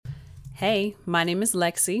Hey, my name is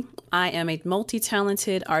Lexi. I am a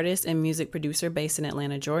multi-talented artist and music producer based in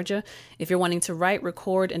Atlanta, Georgia. If you're wanting to write,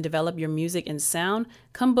 record, and develop your music and sound,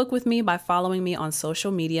 come book with me by following me on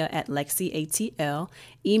social media at LexiATL,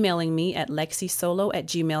 emailing me at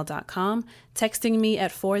lexisolo@gmail.com, texting me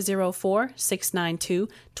at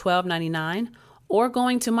 404-692-1299, or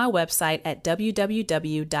going to my website at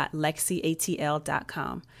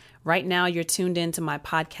www.lexiatl.com. Right now, you're tuned in to my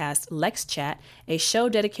podcast, Lex Chat, a show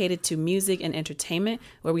dedicated to music and entertainment,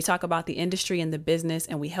 where we talk about the industry and the business,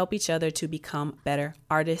 and we help each other to become better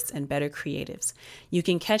artists and better creatives. You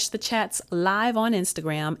can catch the chats live on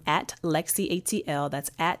Instagram at LexiATL,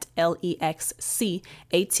 that's at LEXCATL,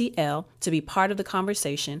 to be part of the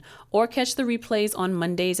conversation, or catch the replays on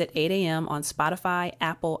Mondays at 8 a.m. on Spotify,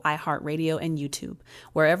 Apple, iHeartRadio, and YouTube.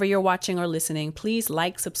 Wherever you're watching or listening, please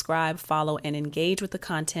like, subscribe, follow, and engage with the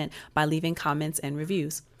content by leaving comments and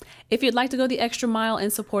reviews. If you'd like to go the extra mile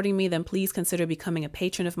in supporting me, then please consider becoming a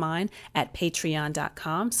patron of mine at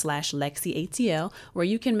patreon.com/LexiATL, where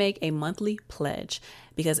you can make a monthly pledge,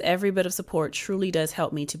 because every bit of support truly does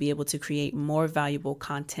help me to be able to create more valuable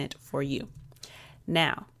content for you.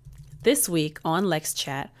 Now, this week on Lex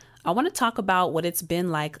Chat, I want to talk about what it's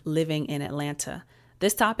been like living in Atlanta.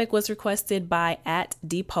 This topic was requested by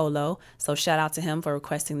 @DPolo, so shout out to him for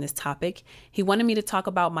requesting this topic. He wanted me to talk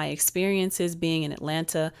about my experiences being in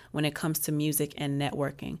Atlanta when it comes to music and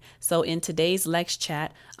networking. So in today's Lex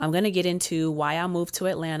Chat, I'm going to get into why I moved to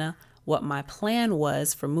Atlanta, what my plan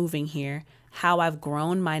was for moving here, how I've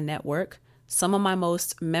grown my network, some of my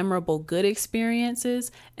most memorable good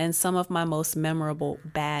experiences, and some of my most memorable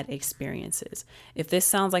bad experiences. If this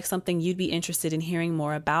sounds like something you'd be interested in hearing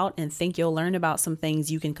more about and think you'll learn about some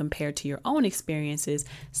things you can compare to your own experiences,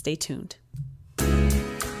 stay tuned.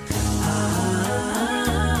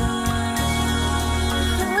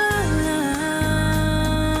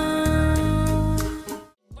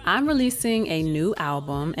 I'm releasing a new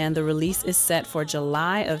album, and the release is set for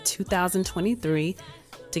July of 2023.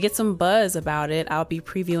 To get some buzz about it, I'll be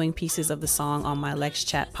previewing pieces of the song on my Lex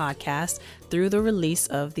Chat podcast through the release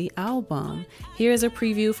of the album. Here's a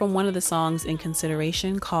preview from one of the songs in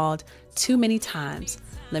consideration called Too Many Times.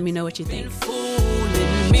 Let me know what you think.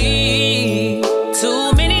 Fooling me.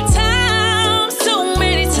 Too many times,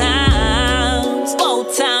 4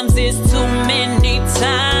 times is too many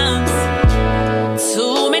times.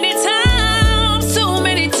 Too many times,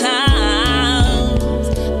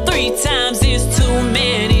 3 times is too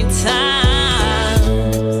many times.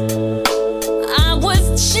 I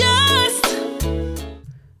was just...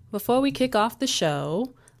 Before we kick off the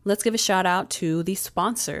show, let's give a shout out to the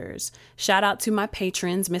sponsors. Shout out to my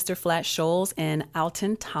patrons, Mr. Flat Scholes and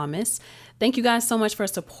Alton Thomas. Thank you guys so much for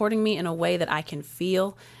supporting me in a way that I can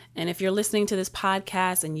feel. And if you're listening to this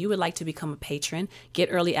podcast and you would like to become a patron, get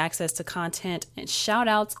early access to content and shout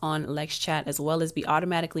outs on Lex Chat, as well as be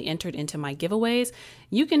automatically entered into my giveaways,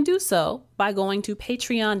 you can do so by going to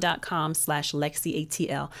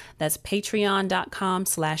patreon.com/LexiATL. That's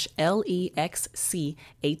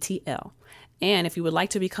patreon.com/LEXCATL. And if you would like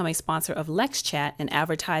to become a sponsor of Lex Chat and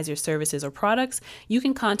advertise your services or products, you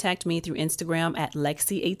can contact me through Instagram at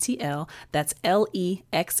LexiATL. That's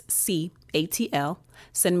LEXCATL.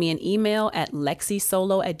 Send me an email at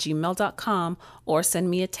lexisolo@gmail.com or send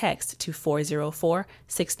me a text to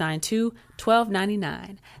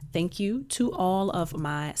 404-692-1299. Thank you to all of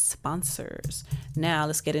my sponsors. Now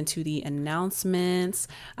let's get into the announcements.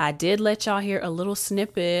 I did let y'all hear a little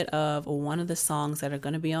snippet of one of the songs that are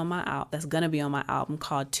going to be on my album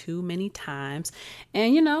called Too Many Times.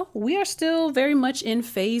 And you know, we are still very much in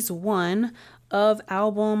phase 1 of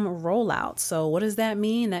album rollout. So what does that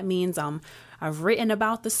mean? That means I've written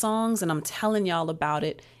about the songs and I'm telling y'all about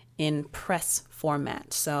it in press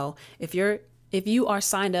format. So if you are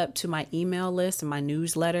signed up to my email list and my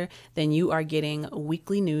newsletter, then you are getting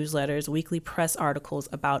weekly newsletters, weekly press articles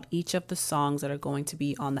about each of the songs that are going to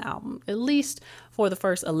be on the album, at least for the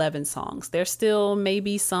first 11 songs. There's still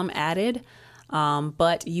maybe some added,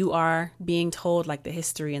 but you are being told like the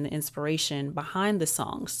history and the inspiration behind the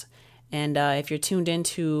songs. And if you're tuned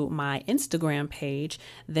into my Instagram page,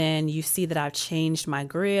 then you see that I've changed my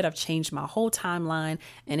grid, I've changed my whole timeline,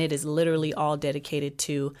 and it is literally all dedicated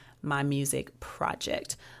to my music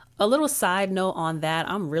project. A little side note on that,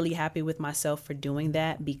 I'm really happy with myself for doing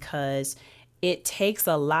that because it takes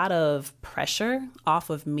a lot of pressure off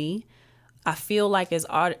of me. I feel like as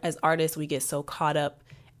artists, we get so caught up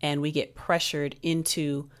and we get pressured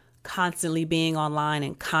into constantly being online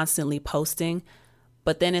and constantly posting.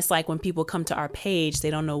 But then it's like when people come to our page, they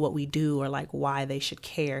don't know what we do or like why they should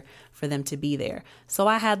care for them to be there. So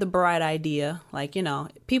I had the bright idea, like,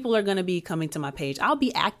 people are going to be coming to my page. I'll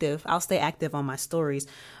be active. I'll stay active on my stories.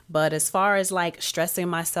 But as far as like stressing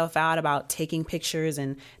myself out about taking pictures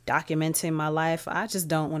and documenting my life, I just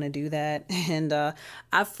don't want to do that. And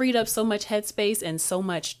I've freed up so much headspace and so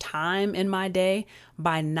much time in my day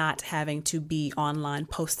by not having to be online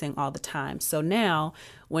posting all the time. So now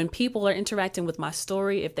when people are interacting with my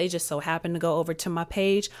story, if they just so happen to go over to my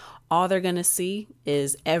page, all they're going to see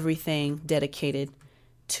is everything dedicated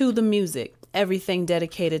to the music, everything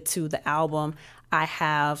dedicated to the album. I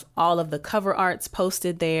have all of the cover arts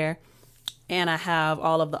posted there, and I have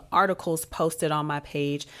all of the articles posted on my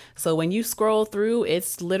page. So when you scroll through,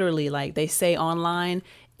 it's literally like they say online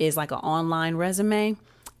is like an online resume.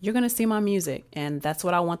 You're going to see my music, and that's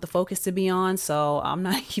what I want the focus to be on. So I'm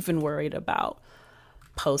not even worried about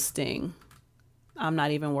posting. I'm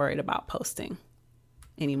not even worried about posting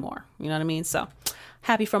anymore. You know what I mean? So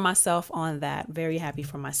happy for myself on that. Very happy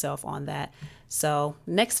for myself on that. So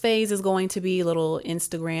next phase is going to be little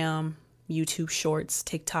Instagram, YouTube shorts,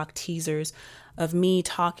 TikTok teasers of me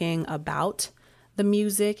talking about the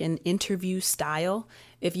music and interview style.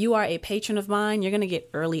 If you are a patron of mine, you're going to get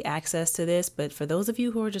early access to this. But for those of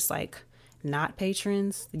you who are just like not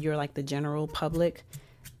patrons, you're like the general public,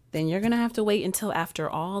 then you're going to have to wait until after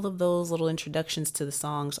all of those little introductions to the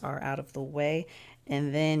songs are out of the way.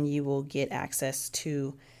 And then you will get access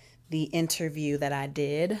to the interview that I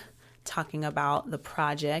did talking about the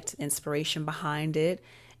project, inspiration behind it,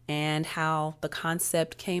 and how the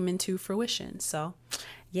concept came into fruition. So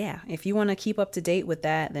yeah, if you want to keep up to date with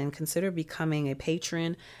that, then consider becoming a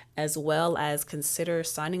patron, as well as consider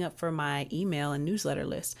signing up for my email and newsletter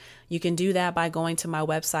list. You can do that by going to my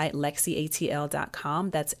website, lexiatl.com.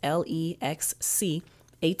 That's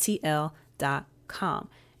LEXCATL.com.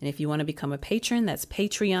 And if you want to become a patron, that's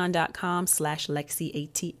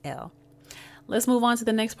patreon.com/LexiATL. Let's move on to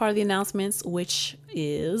the next part of the announcements, which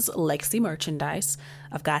is Lexi merchandise.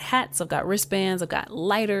 I've got hats, I've got wristbands, I've got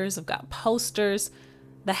lighters, I've got posters.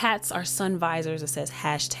 The hats are sun visors that says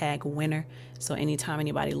 #winner. So anytime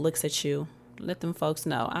anybody looks at you, let them folks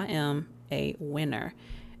know I am a winner.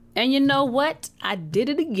 And you know what? I did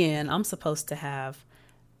it again. I'm supposed to have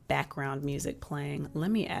background music playing. Let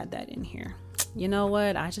me add that in here. You know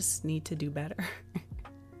what? I just need to do better.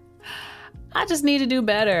 I just need to do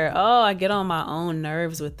better. Oh, I get on my own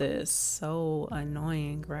nerves with this. So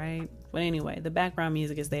annoying, right? But anyway, the background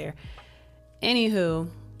music is there. Anywho,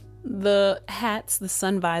 the hats, the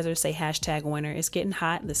sun visors say #winner. It's getting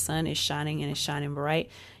hot. The sun is shining and it's shining bright.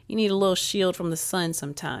 You need a little shield from the sun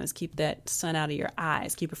sometimes. Keep that sun out of your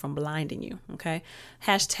eyes. Keep it from blinding you, okay?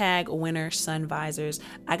 #winner sun visors.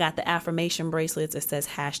 I got the affirmation bracelets. It says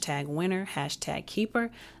 #winner,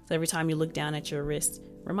 #keeper. So every time you look down at your wrist,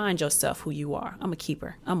 remind yourself who you are. I'm a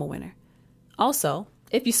keeper. I'm a winner. Also,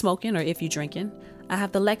 if you're smoking or if you're drinking, I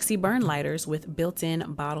have the Lexi burn lighters with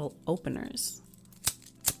built-in bottle openers.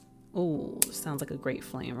 Ooh, sounds like a great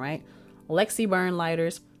flame, right? Lexi burn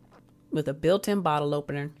lighters with a built-in bottle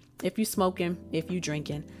opener. If you smoking, if you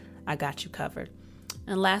drinking, I got you covered.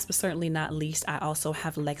 And last but certainly not least, I also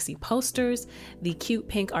have Lexi posters, the cute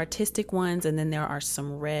pink artistic ones, and then there are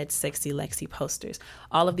some red sexy Lexi posters.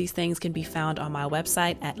 All of these things can be found on my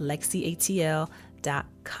website at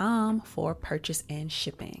lexiatl.com for purchase and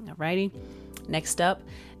shipping. Alrighty. Next up,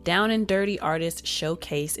 Down and Dirty Artist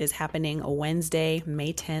Showcase is happening Wednesday,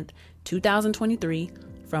 May 10th, 2023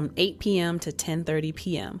 from 8 p.m. to 10:30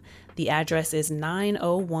 p.m. The address is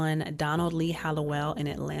 901 Donald Lee Hallowell in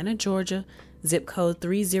Atlanta, Georgia, zip code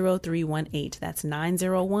 30318. That's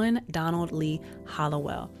 901 Donald Lee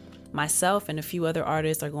Hallowell. Myself and a few other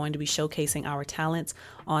artists are going to be showcasing our talents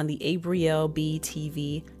on the Abrielle B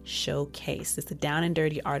TV Showcase. It's the Down and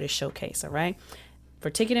Dirty Artist Showcase, all right? For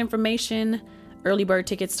ticket information, early bird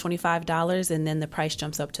tickets $25, and then the price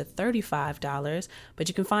jumps up to $35. But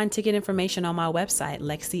you can find ticket information on my website,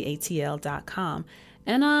 lexiatl.com.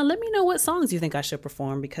 And let me know what songs you think I should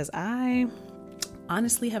perform, because I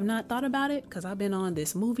honestly have not thought about it, because I've been on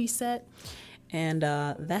this movie set, and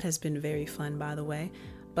that has been very fun, by the way.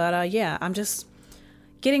 But yeah, I'm just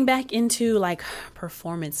getting back into like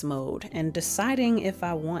performance mode and deciding if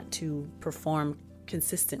I want to perform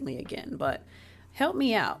consistently again. But help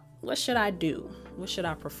me out. What should I do? What should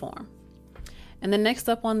I perform? And then next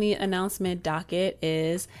up on the announcement docket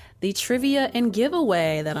is the trivia and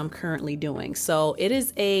giveaway that I'm currently doing. So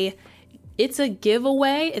it's a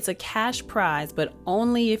giveaway. It's a cash prize, but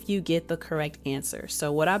only if you get the correct answer.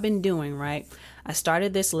 So what I've been doing, right? I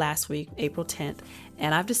started this last week, April 10th,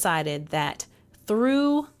 and I've decided that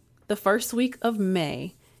through the first week of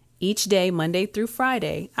May, each day, Monday through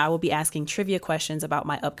Friday, I will be asking trivia questions about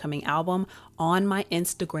my upcoming album on my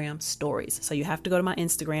Instagram stories. So you have to go to my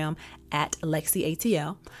Instagram at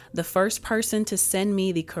LexiATL. The first person to send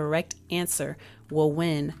me the correct answer will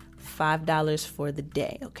win $5 for the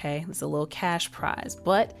day. Okay, it's a little cash prize,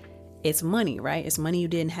 but it's money, right? It's money you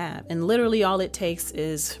didn't have. And literally all it takes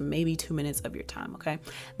is maybe 2 minutes of your time, okay?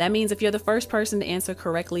 That means if you're the first person to answer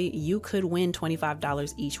correctly, you could win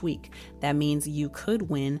 $25 each week. That means you could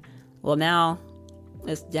win, well, now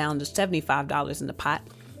it's down to $75 in the pot.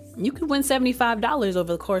 You could win $75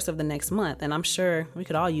 over the course of the next month. And I'm sure we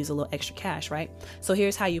could all use a little extra cash, right? So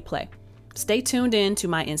here's how you play. Stay tuned in to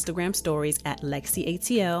my Instagram stories at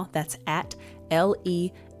LexiATL. That's at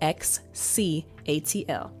LEXCATL.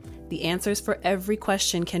 The answers for every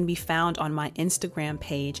question can be found on my Instagram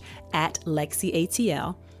page at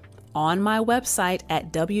LexiATL, on my website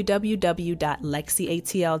at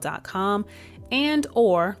www.lexiatl.com, and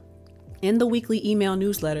or in the weekly email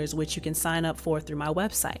newsletters, which you can sign up for through my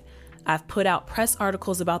website. I've put out press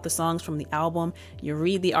articles about the songs from the album. You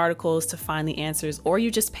read the articles to find the answers, or you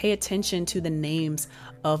just pay attention to the names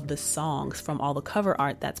of the songs from all the cover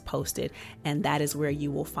art that's posted, and that is where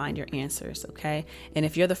you will find your answers, okay? And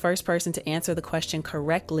if you're the first person to answer the question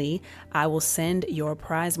correctly, I will send your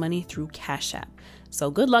prize money through Cash App. So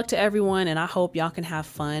good luck to everyone, and I hope y'all can have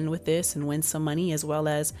fun with this and win some money, as well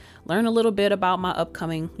as learn a little bit about my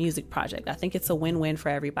upcoming music project. I think it's a win-win for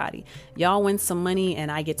everybody. Y'all win some money, and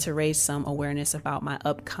I get to raise some awareness about my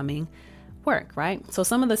upcoming work, right? So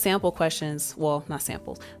some of the sample questions, well, not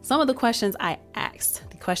samples, some of the questions I asked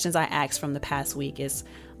from the past week is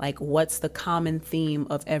like, what's the common theme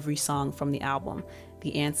of every song from the album?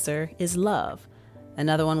 The answer is love.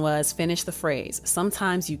 Another one was finish the phrase.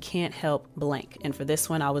 Sometimes you can't help blank. And for this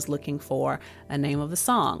one, I was looking for a name of the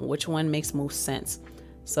song. Which one makes most sense?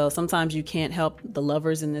 So sometimes you can't help the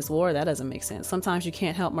lovers in this war. That doesn't make sense. Sometimes you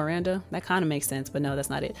can't help Miranda. That kind of makes sense, but no, that's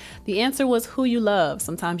not it. The answer was who you love.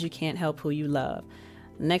 Sometimes you can't help who you love.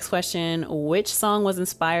 Next question, which song was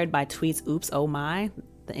inspired by Tweet's Oops, Oh My?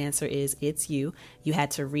 The answer is It's You. You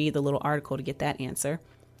had to read the little article to get that answer.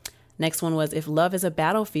 Next one was, if love is a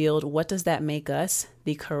battlefield, what does that make us?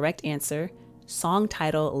 The correct answer, song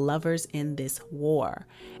title, Lovers in This War.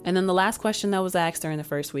 And then the last question that was asked during the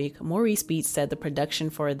first week, Maurice Beats said the production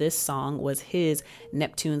for this song was his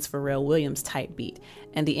Neptune's Pharrell Williams type beat.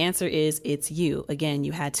 And the answer is It's You. Again,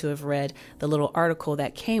 you had to have read the little article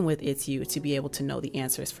that came with It's You to be able to know the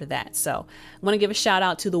answers for that. So I want to give a shout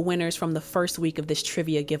out to the winners from the first week of this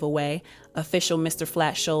trivia giveaway. Official Mr.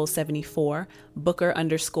 Flat Show 74,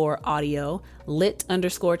 Booker_audio,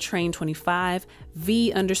 Lit_train25,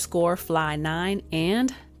 V_fly9,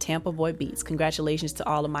 and Tampa Boy Beats. Congratulations to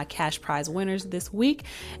all of my cash prize winners this week.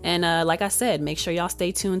 And like I said, make sure y'all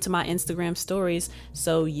stay tuned to my Instagram stories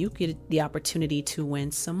so you get the opportunity to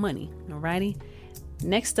win some money. Alrighty.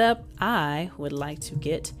 Next up, I would like to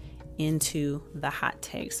get into the hot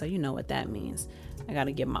take. So you know what that means. I got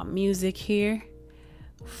to get my music here.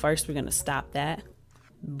 First, we're going to stop that.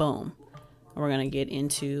 Boom. We're going to get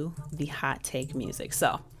into the hot take music.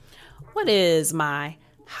 So what is my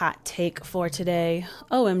hot take for today?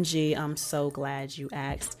 OMG, I'm so glad you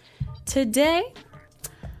asked. Today,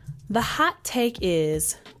 the hot take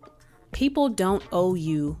is people don't owe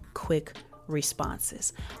you quick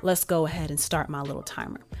responses. Let's go ahead and start my little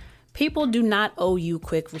timer. People do not owe you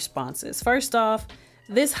quick responses. First off,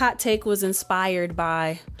 this hot take was inspired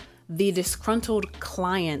by the disgruntled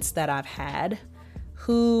clients that I've had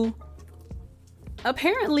who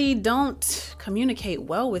apparently don't communicate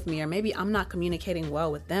well with me, or maybe I'm not communicating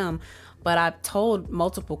well with them, but I've told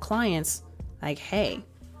multiple clients like, hey,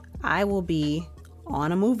 I will be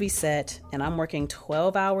on a movie set and I'm working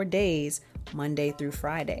 12-hour days Monday through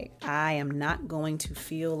Friday. I am not going to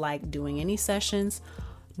feel like doing any sessions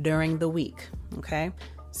during the week. Okay.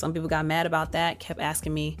 Some people got mad about that, kept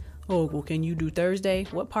asking me, oh, well, can you do Thursday?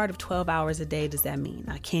 What part of 12 hours a day does that mean?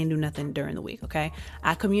 I can't do nothing during the week, okay?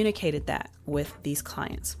 I communicated that with these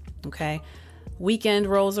clients, okay? Weekend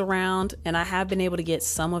rolls around, and I have been able to get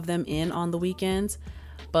some of them in on the weekends,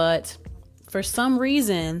 but for some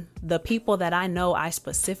reason, the people that I know I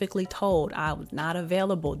specifically told I was not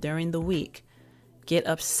available during the week get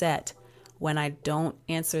upset when I don't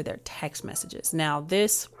answer their text messages. Now,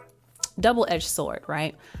 this double-edged sword,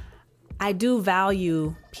 right? I do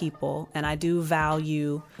value people, and I do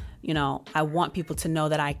value, I want people to know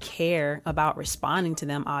that I care about responding to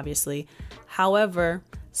them, obviously. However,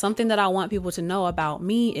 something that I want people to know about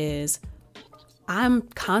me is I'm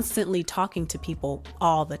constantly talking to people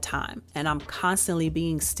all the time, and I'm constantly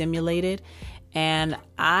being stimulated. And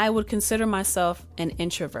I would consider myself an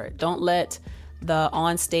introvert. Don't let the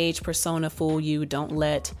on-stage persona fool you. Don't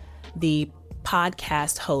let the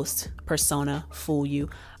podcast host persona fool you.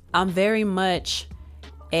 I'm very much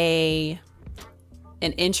an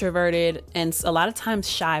introverted and a lot of times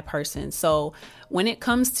shy person. So when it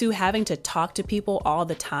comes to having to talk to people all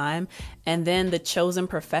the time, and then the chosen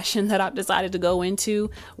profession that I've decided to go into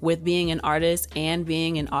with being an artist and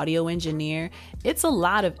being an audio engineer, it's a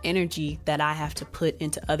lot of energy that I have to put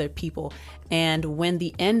into other people. And when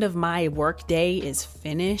the end of my work day is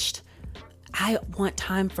finished, I want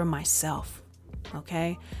time for myself.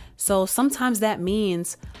 Okay. So sometimes that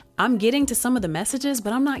means I'm getting to some of the messages,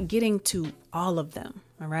 but I'm not getting to all of them.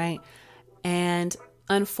 All right. And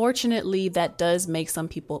unfortunately, that does make some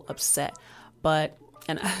people upset. But,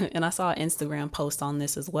 and I saw an Instagram post on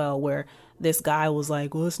this as well, where this guy was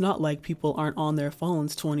like, well, it's not like people aren't on their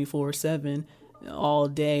phones 24/7 all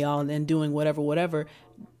day, and doing whatever.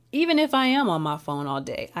 Even if I am on my phone all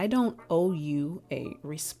day, I don't owe you a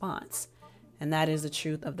response. And that is the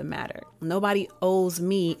truth of the matter. Nobody owes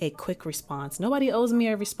me a quick response. Nobody owes me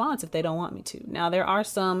a response if they don't want me to. Now, there are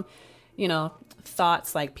some,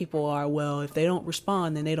 thoughts like people are, well, if they don't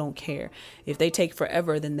respond, then they don't care. If they take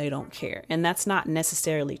forever, then they don't care. And that's not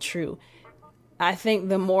necessarily true. I think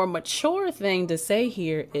the more mature thing to say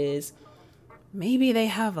here is maybe they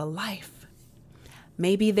have a life.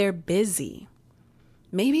 Maybe they're busy.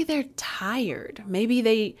 Maybe they're tired. Maybe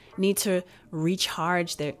they need to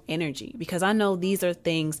recharge their energy, because I know these are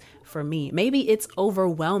things for me. Maybe it's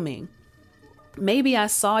overwhelming. Maybe I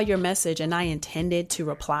saw your message and I intended to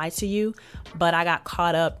reply to you, but I got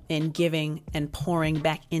caught up in giving and pouring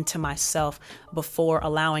back into myself before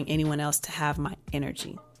allowing anyone else to have my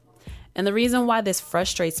energy. And the reason why this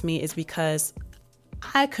frustrates me is because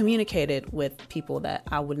I communicated with people that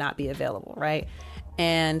I would not be available, right?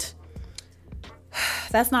 And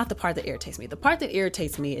that's not the part that irritates me. The part that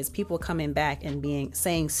irritates me is people coming back and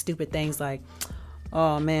saying stupid things like,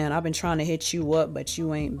 oh man, I've been trying to hit you up, but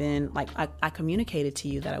you ain't been, like, I communicated to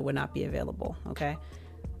you that I would not be available. Okay.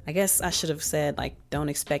 I guess I should have said, like, don't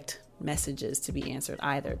expect messages to be answered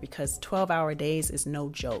either, because 12-hour days is no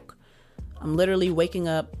joke. I'm literally waking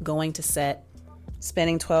up, going to set,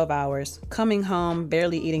 spending 12 hours, coming home,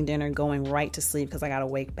 barely eating dinner, going right to sleep because I got to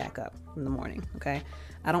wake back up in the morning. Okay.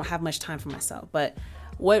 I don't have much time for myself. But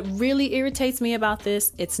what really irritates me about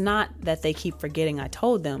this, it's not that they keep forgetting I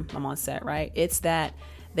told them I'm on set, right? It's that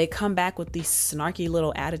they come back with these snarky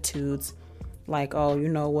little attitudes like, oh, you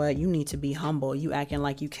know what? You need to be humble. You acting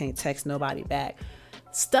like you can't text nobody back.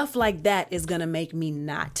 Stuff like that is going to make me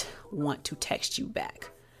not want to text you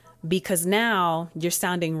back, because now you're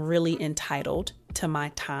sounding really entitled to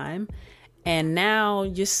my time. And now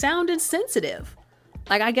you're sounding sensitive.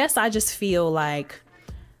 Like, I guess I just feel like,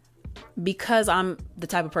 because I'm the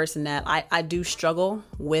type of person that I do struggle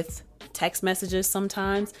with text messages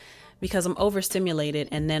sometimes, because I'm overstimulated.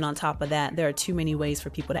 And then on top of that, there are too many ways for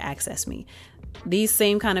people to access me. These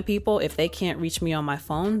same kind of people, if they can't reach me on my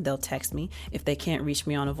phone, they'll text me. If they can't reach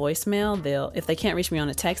me on a voicemail, if they can't reach me on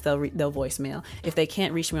a text, they'll voicemail. If they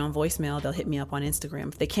can't reach me on voicemail, they'll hit me up on Instagram.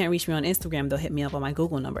 If they can't reach me on Instagram, they'll hit me up on my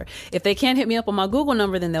Google number. If they can't hit me up on my Google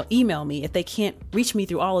number, then they'll email me. If they can't reach me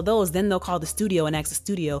through all of those, then they'll call the studio and ask the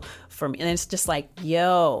studio for me. And it's just like,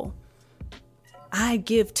 yo, I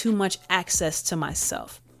give too much access to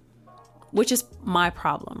myself, which is my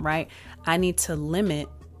problem, right? I need to limit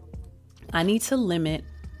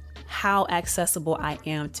how accessible I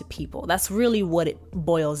am to people. That's really what it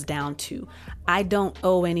boils down to. I don't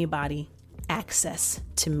owe anybody access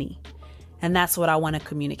to me. And that's what I want to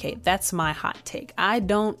communicate. That's my hot take. I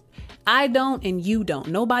don't, and you don't.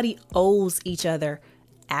 Nobody owes each other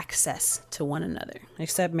access to one another,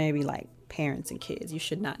 except maybe like parents and kids. You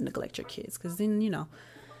should not neglect your kids, because then,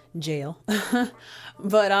 jail.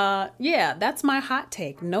 But yeah, that's my hot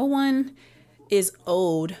take. No one is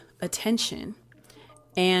owed attention.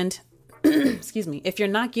 And excuse me, if you're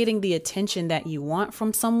not getting the attention that you want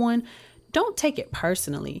from someone, don't take it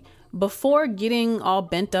personally. Before getting all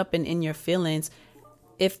bent up and in your feelings,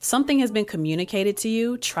 if something has been communicated to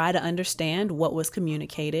you, try to understand what was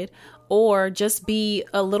communicated, or just be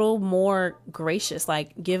a little more gracious,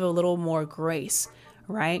 like give a little more grace,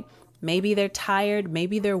 right? Maybe they're tired,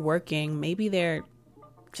 maybe they're working, maybe they're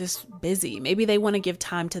just busy. Maybe they want to give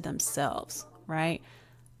time to themselves, right?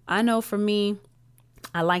 I know for me,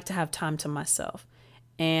 I like to have time to myself.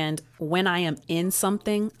 And when I am in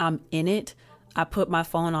something, I'm in it. I put my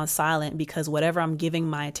phone on silent, because whatever I'm giving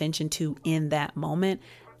my attention to in that moment,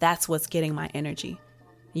 that's what's getting my energy.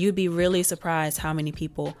 You'd be really surprised how many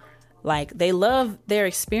people Like, they love their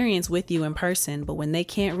experience with you in person, but when they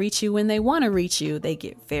can't reach you when they want to reach you, they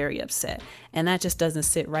get very upset. And that just doesn't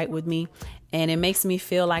sit right with me. And it makes me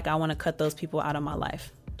feel like I want to cut those people out of my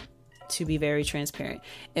life, to be very transparent.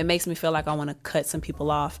 It makes me feel like I want to cut some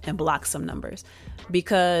people off and block some numbers,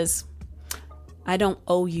 because I don't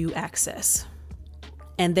owe you access.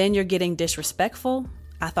 And then you're getting disrespectful.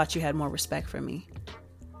 I thought you had more respect for me.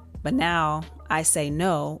 But now I say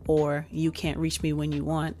no, or you can't reach me when you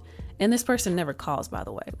want. And this person never calls, by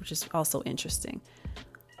the way, which is also interesting.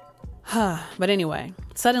 But anyway,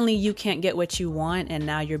 suddenly you can't get what you want, and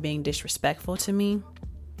now you're being disrespectful to me.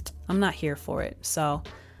 I'm not here for it. So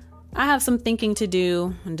I have some thinking to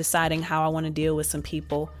do and deciding how I want to deal with some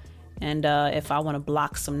people, and if I want to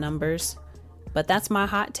block some numbers. But that's my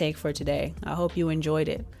hot take for today. I hope you enjoyed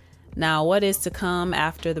it. Now, what is to come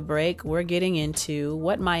after the break? We're getting into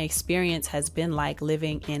what my experience has been like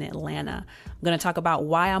living in Atlanta. I'm going to talk about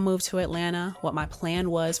why I moved to Atlanta, what my plan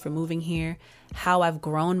was for moving here, how I've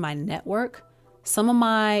grown my network, some of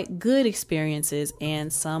my good experiences,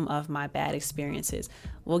 and some of my bad experiences.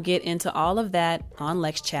 We'll get into all of that on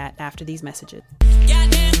Lex Chat after these messages.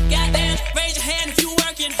 Goddamn, raise your hand if you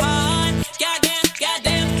working hard.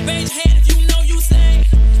 Goddamn, raise your hand if you know you say,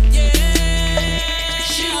 yeah.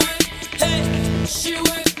 She work, hey, she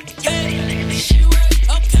work, okay,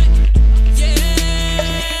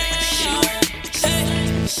 yeah. She work,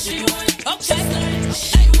 okay,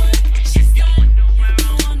 she work, she say.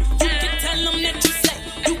 You can tell them that you say,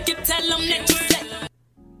 you can tell them that you say.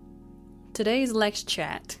 Today's Lex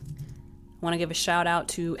Chat. I want to give a shout out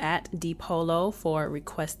to @DPolo for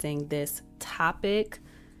requesting this topic.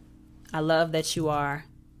 I love that you are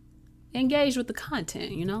engaged with the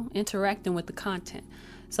content, interacting with the content.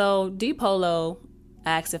 So DPolo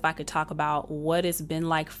asked if I could talk about what it's been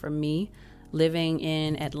like for me living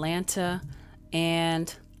in Atlanta,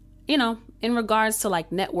 and, in regards to like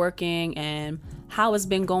networking and how it's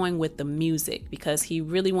been going with the music, because he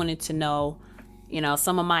really wanted to know,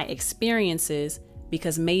 some of my experiences,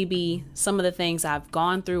 because maybe some of the things I've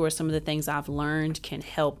gone through or some of the things I've learned can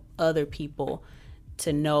help other people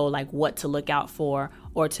to know like what to look out for,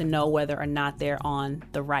 or to know whether or not they're on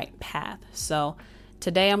the right path. So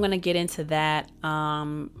today I'm going to get into that.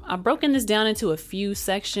 I've broken this down into a few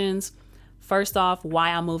sections. First off, why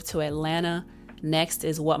I moved to Atlanta. Next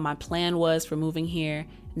is what my plan was for moving here.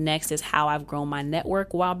 Next is how I've grown my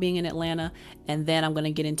network while being in Atlanta. And then I'm going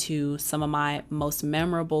to get into some of my most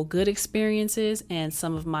memorable good experiences and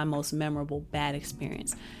some of my most memorable bad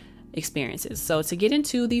experiences. So to get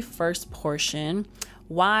into the first portion,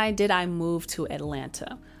 why did I move to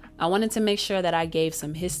Atlanta? I wanted to make sure that I gave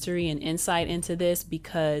some history and insight into this,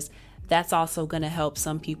 because that's also going to help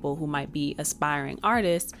some people who might be aspiring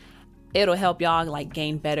artists. It'll help y'all like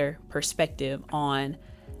gain better perspective on,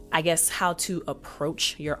 I guess, how to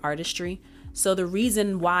approach your artistry. So the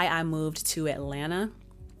reason why I moved to Atlanta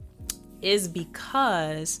is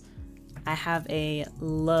because I have a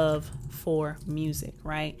love for music,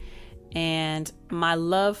 right? And my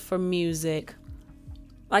love for music,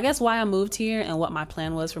 I guess why I moved here and what my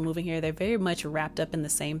plan was for moving here, they're very much wrapped up in the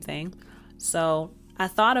same thing. So I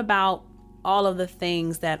thought about all of the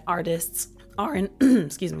things that artists are in,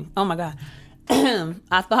 excuse me, oh my God.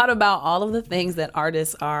 I thought about all of the things that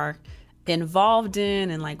artists are involved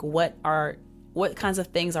in, and like what kinds of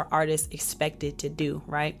things are artists expected to do,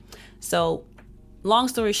 right? So long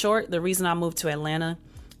story short, the reason I moved to Atlanta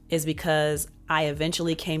is because I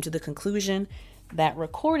eventually came to the conclusion that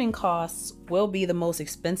recording costs will be the most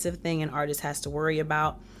expensive thing an artist has to worry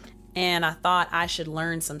about. And I thought I should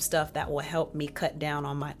learn some stuff that will help me cut down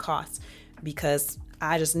on my costs, because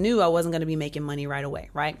I just knew I wasn't going to be making money right away,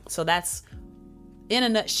 right? So that's, in a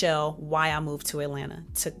nutshell, why I moved to Atlanta,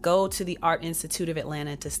 to go to the Art Institute of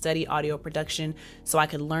Atlanta to study audio production so I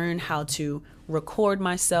could learn how to record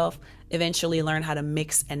myself, eventually learn how to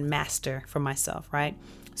mix and master for myself, right?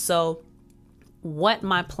 So what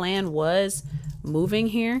my plan was moving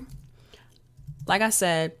here, like I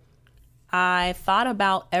said, I thought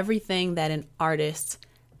about everything that an artist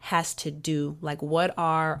has to do, like what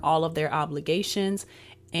are all of their obligations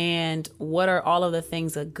and what are all of the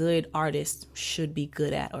things a good artist should be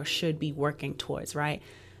good at or should be working towards, right?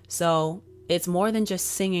 So it's more than just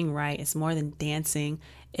singing, right? It's more than dancing.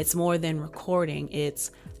 It's more than recording. It's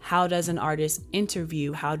how does an artist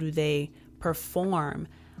interview? How do they perform?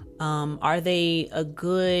 Are they a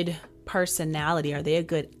good personality? Are they a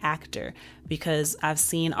good actor? Because I've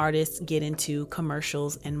seen artists get into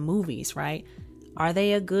commercials and movies, right? Are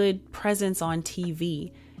they a good presence on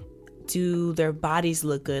TV? Do their bodies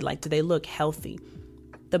look good? Like, do they look healthy?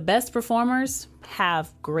 The best performers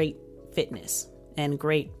have great fitness. and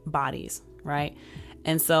great bodies, right?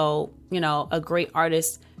 And so, a great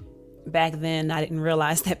artist back then, I didn't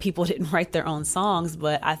realize that people didn't write their own songs,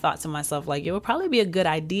 but I thought to myself, like, it would probably be a good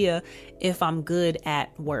idea if I'm good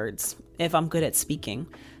at words, if I'm good at speaking.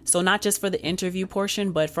 So not just for the interview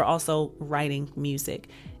portion, but for also writing music.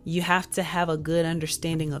 You have to have a good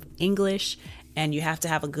understanding of English, and you have to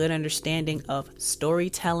have a good understanding of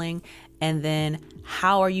storytelling. And then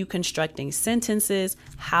how are you constructing sentences?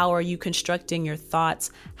 How are you constructing your thoughts?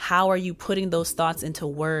 How are you putting those thoughts into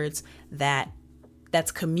words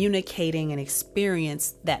that's communicating an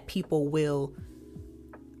experience that people will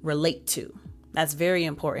relate to? That's very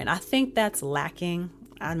important. I think that's lacking.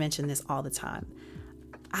 I mention this all the time.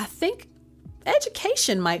 I think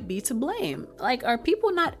education might be to blame. Like, are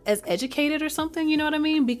people not as educated or something? You know what I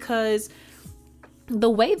mean? Because the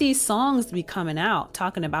way these songs be coming out,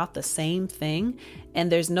 talking about the same thing, and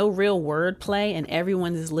there's no real wordplay, and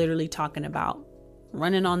everyone is literally talking about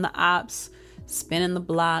running on the ops, spinning the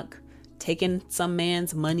block, taking some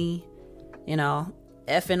man's money,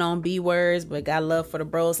 effing on B words, but got love for the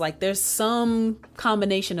bros. Like, there's some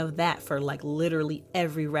combination of that for like literally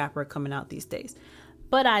every rapper coming out these days.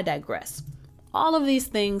 But I digress. All of these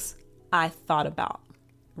things I thought about,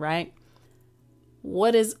 right?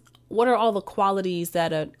 What are all the qualities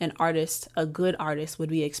that a good artist would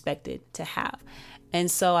be expected to have?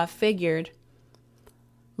 And so I figured,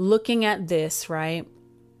 looking at this, right,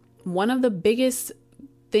 one of the biggest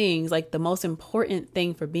things, like the most important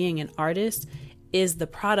thing for being an artist, is the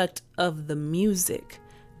product of the music.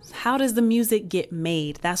 How does the music get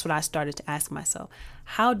made? That's what I started to ask myself.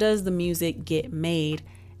 How does the music get made?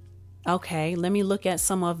 Okay, let me look at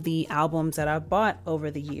some of the albums that I've bought over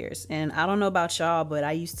the years. And I don't know about y'all, but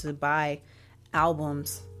I used to buy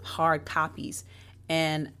albums, hard copies.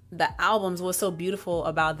 And the albums, what's so beautiful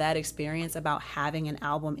about that experience, about having an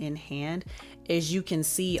album in hand, is you can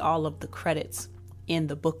see all of the credits in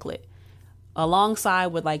the booklet. Alongside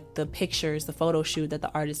with like the pictures, the photo shoot that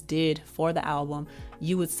the artist did for the album,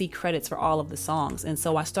 you would see credits for all of the songs. And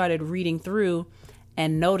so I started reading through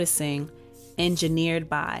and noticing engineered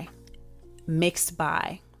by, mixed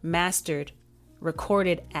by, mastered,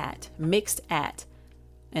 recorded at, mixed at,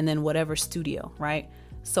 and then whatever studio, right?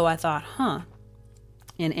 So I thought,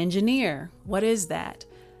 an engineer, what is that?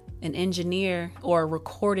 An engineer, or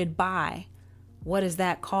recorded by, what is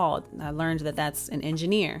that called? I learned that that's an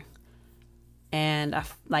engineer. And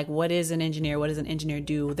what is an engineer? What does an engineer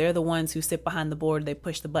do? They're the ones who sit behind the board, they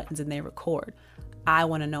push the buttons and they record. I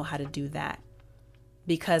want to know how to do that.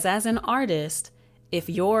 Because as an artist, if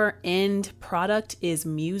your end product is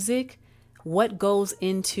music, what goes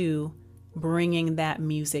into bringing that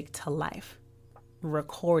music to life?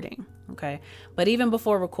 Recording, okay? But even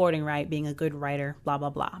before recording, right, being a good writer, blah, blah,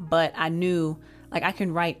 blah. But I knew, I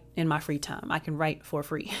can write in my free time. I can write for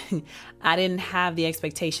free. I didn't have the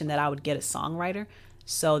expectation that I would get a songwriter.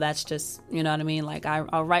 So that's just, you know what I mean?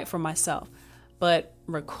 I'll write for myself. But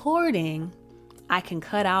recording, I can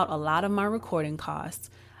cut out a lot of my recording costs.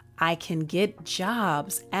 I can get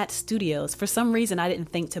jobs at studios. For some reason, I didn't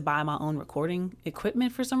think to buy my own recording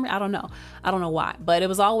equipment for some reason. I don't know why, but it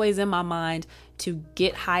was always in my mind to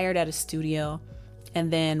get hired at a studio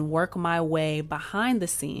and then work my way behind the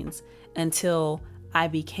scenes until I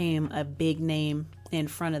became a big name in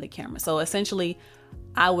front of the camera. So essentially,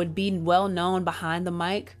 I would be well known behind the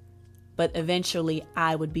mic, but eventually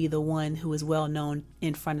I would be the one who is well known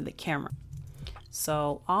in front of the camera.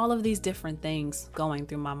 So all of these different things going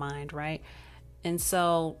through my mind, right? And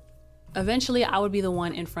so eventually I would be the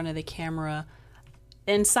one in front of the camera.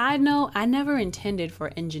 And side note, I never intended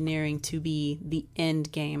for engineering to be the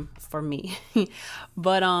end game for me.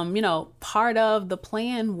 But, part of the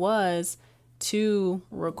plan was to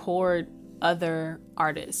record other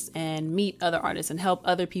artists and meet other artists and help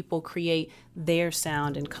other people create their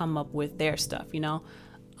sound and come up with their stuff,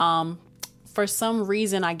 For some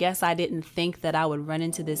reason, I guess I didn't think that I would run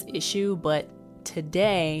into this issue, but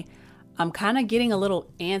today I'm kind of getting a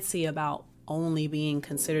little antsy about only being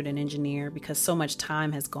considered an engineer because so much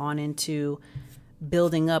time has gone into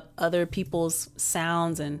building up other people's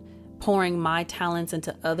sounds and pouring my talents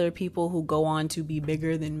into other people who go on to be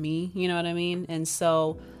bigger than me. You know what I mean? And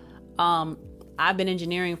so I've been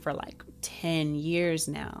engineering for 10 years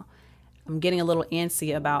now. I'm getting a little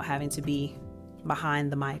antsy about having to be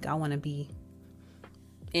behind the mic. I want to be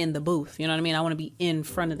in the booth, you know what I mean? I want to be in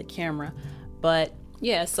front of the camera. But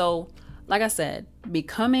yeah, so like I said,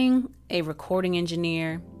 becoming a recording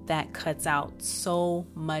engineer, that cuts out so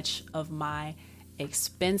much of my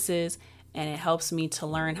expenses and it helps me to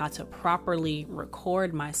learn how to properly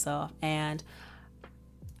record myself. And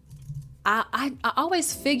I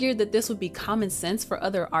always figured that this would be common sense for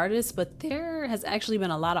other artists, but there has actually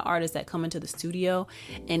been a lot of artists that come into the studio,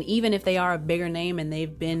 and even if they are a bigger name and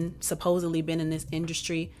they've supposedly been in this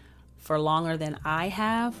industry for longer than I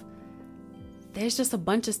have, there's just a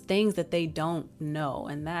bunch of things that they don't know,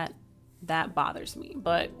 and that bothers me.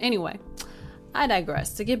 But anyway, I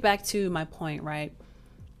digress. To get back to my point, right?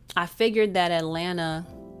 I figured that Atlanta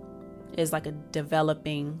is like a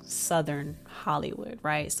developing Southern Hollywood,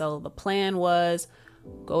 right? So the plan was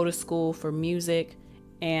go to school for music.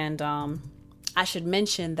 And I should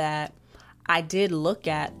mention that I did look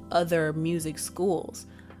at other music schools,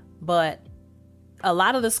 but a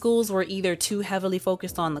lot of the schools were either too heavily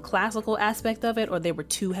focused on the classical aspect of it, or they were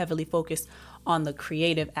too heavily focused on the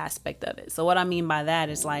creative aspect of it. So what I mean by that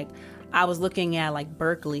is, like, I was looking at like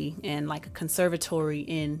Berkeley and like a conservatory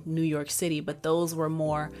in New York City, but those were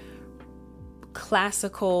more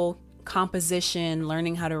classical composition,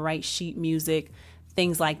 learning how to write sheet music,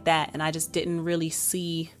 things like that. And I just didn't really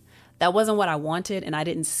see, that wasn't what I wanted. And I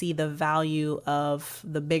didn't see the value of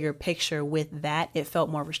the bigger picture with that. It felt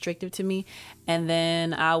more restrictive to me. And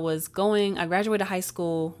then I graduated high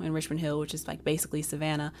school in Richmond Hill, which is like basically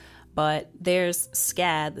Savannah, but there's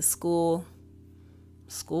SCAD, the school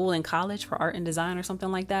and college for art and design or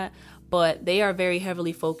something like that. But they are very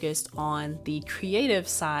heavily focused on the creative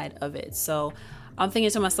side of it. So I'm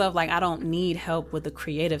thinking to myself, like, I don't need help with the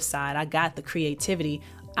creative side. I got the creativity.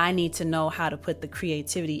 I need to know how to put the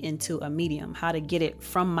creativity into a medium, how to get it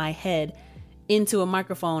from my head into a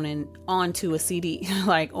microphone and onto a CD,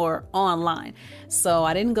 or online. So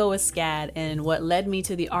I didn't go with SCAD. And what led me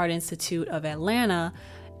to the Art Institute of Atlanta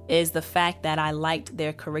is the fact that I liked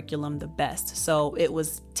their curriculum the best. So it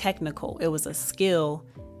was technical. It was a skill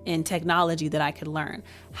in technology that I could learn,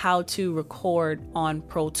 how to record on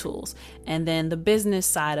Pro Tools, and then the business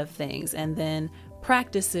side of things, and then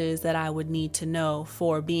practices that I would need to know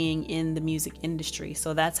for being in the music industry.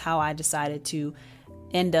 So that's how I decided to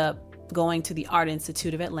end up going to the Art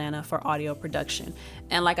Institute of Atlanta for audio production.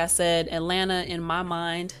 And like I said, Atlanta in my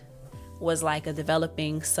mind was like a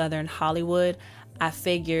developing Southern Hollywood. I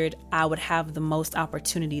figured I would have the most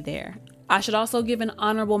opportunity there. I should also give an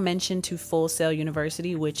honorable mention to Full Sail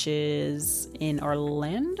University, which is in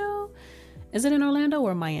Orlando. Is it in Orlando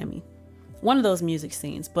or Miami? One of those music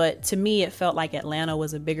scenes. But to me, it felt like Atlanta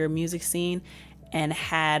was a bigger music scene and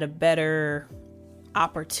had a better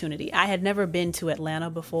opportunity. I had never been to Atlanta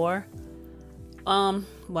before. Well,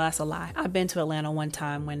 that's a lie. I've been to Atlanta one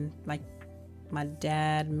time when like my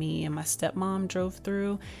dad, me, and my stepmom drove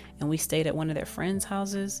through, and we stayed at one of their friends'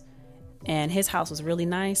 houses. And his house was really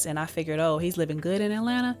nice, and I figured, oh, he's living good in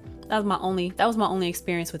Atlanta. That was my only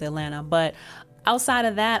experience with Atlanta. But outside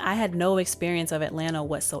of that, I had no experience of Atlanta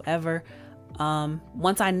whatsoever.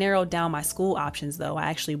 Once I narrowed down my school options, though, I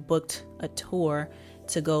actually booked a tour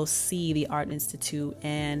to go see the Art Institute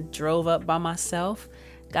and drove up by myself.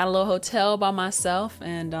 Got a little hotel by myself,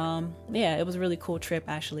 and yeah, it was a really cool trip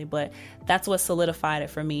actually. But that's what solidified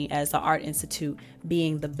it for me as the Art Institute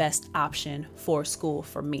being the best option for school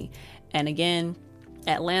for me. And again,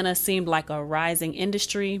 Atlanta seemed like a rising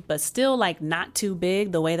industry, but still like not too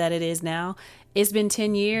big the way that it is now. It's been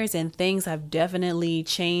 10 years and things have definitely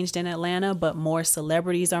changed in Atlanta, but more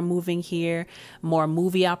celebrities are moving here, more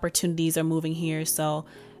movie opportunities are moving here. So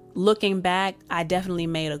looking back, I definitely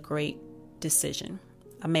made a great decision.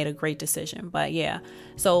 But yeah,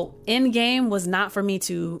 so end game was not for me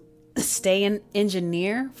to stay an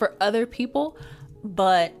engineer for other people,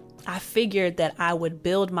 but I figured that I would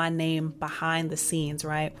build my name behind the scenes,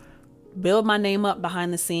 right? Build my name up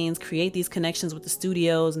behind the scenes, create these connections with the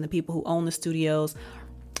studios and the people who own the studios,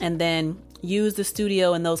 and then use the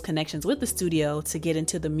studio and those connections with the studio to get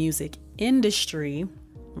into the music industry,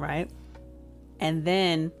 right? And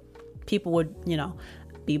then people would,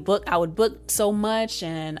 be booked. I would book so much,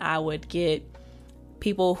 and I would get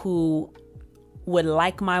people who would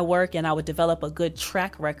like my work, and I would develop a good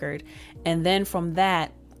track record. And then from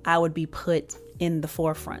that, I would be put in the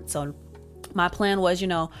forefront. So my plan was,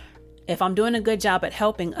 if I'm doing a good job at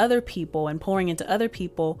helping other people and pouring into other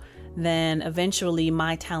people, then eventually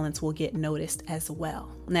my talents will get noticed as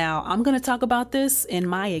well. Now, I'm going to talk about this in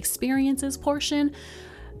my experiences portion,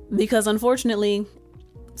 because unfortunately,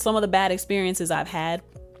 some of the bad experiences I've had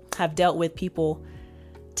have dealt with people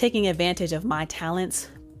taking advantage of my talents,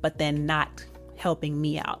 but then not helping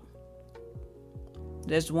me out.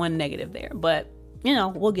 There's one negative there, but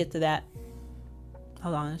we'll get to that.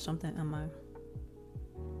 Hold on, there's something on my...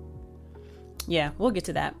 Yeah, we'll get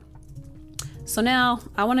to that. So now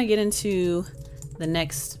I want to get into the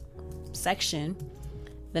next section.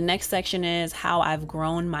 The next section is how I've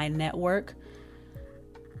grown my network.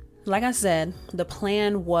 like I said, the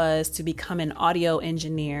plan was to become an audio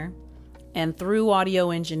engineer. And through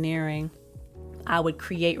audio engineering, I would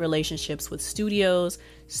create relationships with studios,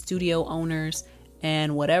 studio owners,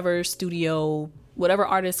 and whatever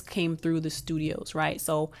artists came through the studios, right?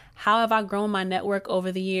 So how have I grown my network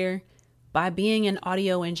over the year? By being an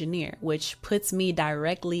audio engineer, which puts me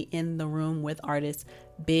directly in the room with artists,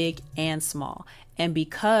 big and small. And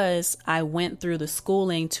because I went through the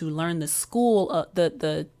schooling to learn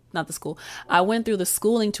the I went through the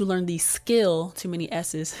schooling to learn the skill, too many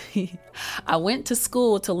S's. I went to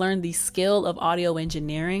school to learn the skill of audio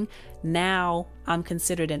engineering. Now I'm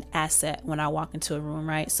considered an asset when I walk into a room,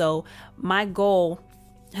 right? So my goal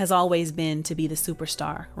has always been to be the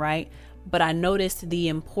superstar, right? But I noticed the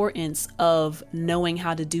importance of knowing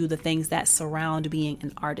how to do the things that surround being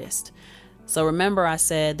an artist. So remember, I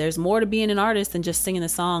said there's more to being an artist than just singing a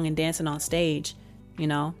song and dancing on stage. You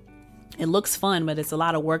know, it looks fun, but it's a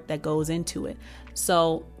lot of work that goes into it.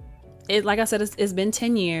 So like I said, it's been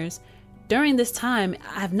 10 years. During this time,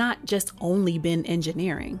 I've not just only been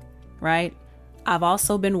engineering, right? I've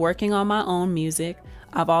also been working on my own music.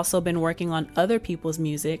 I've also been working on other people's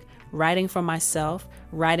music, writing for myself,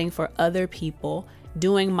 writing for other people,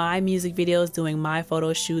 doing my music videos, doing my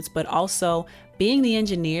photo shoots, but also being the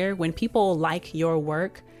engineer. When people like your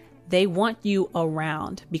work, they want you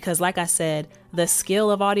around because, like I said, the skill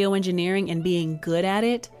of audio engineering and being good at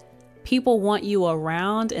it, people want you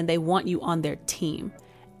around and they want you on their team.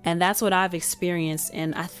 And that's what I've experienced.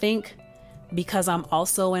 And I think because I'm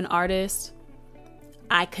also an artist,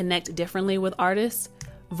 I connect differently with artists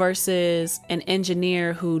versus an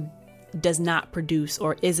engineer who does not produce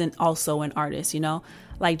or isn't also an artist, you know,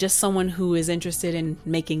 like just someone who is interested in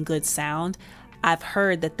making good sound. I've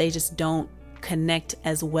heard that they just don't connect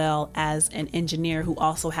as well as an engineer who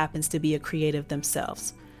also happens to be a creative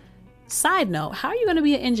themselves. Side note, how are you going to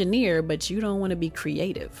be an engineer, but you don't want to be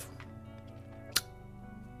creative?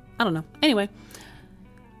 I don't know. Anyway,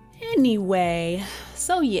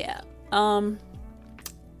 so yeah,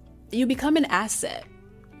 you become an asset,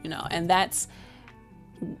 you know, and that's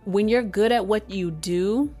when you're good at what you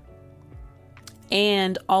do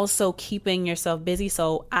and also keeping yourself busy.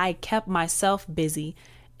 So I kept myself busy.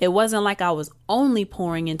 It wasn't like I was only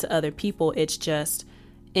pouring into other people. It's just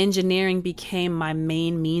engineering became my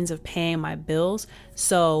main means of paying my bills.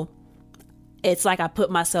 So it's like I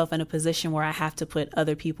put myself in a position where I have to put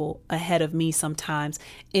other people ahead of me sometimes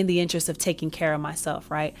in the interest of taking care of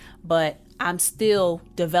myself, right? But I'm still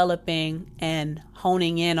developing and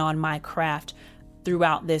honing in on my craft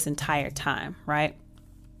throughout this entire time, right?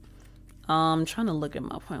 I'm trying to look at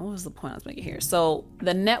my point. What was the point I was making here? So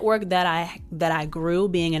the network that I grew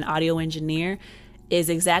being an audio engineer is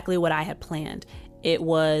exactly what I had planned. It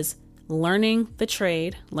was learning the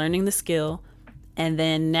trade, learning the skill, and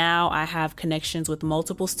then now I have connections with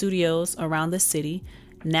multiple studios around the city.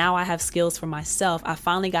 Now I have skills for myself. I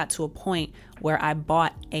finally got to a point where I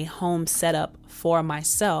bought a home setup for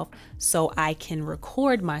myself so I can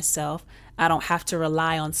record myself. I don't have to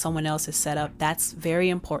rely on someone else's setup. That's very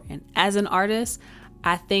important. As an artist,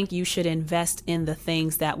 I think you should invest in the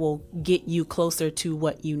things that will get you closer to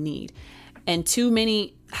what you need. And too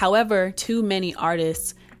many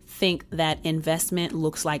artists think that investment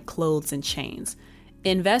looks like clothes and chains.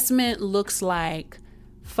 Investment looks like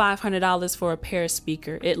 $500 for a pair of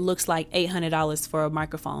speaker. It looks like $800 for a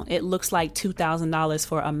microphone. It looks like $2,000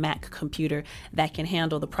 for a Mac computer that can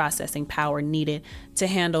handle the processing power needed to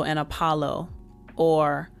handle an Apollo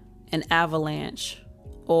or an Avalanche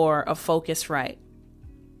or a Focusrite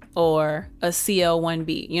or a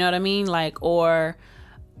CL1B. You know what I mean? Like, or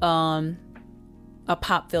a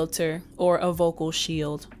pop filter or a vocal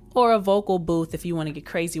shield or a vocal booth if you want to get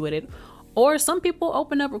crazy with it. Or some people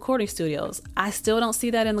open up recording studios. I still don't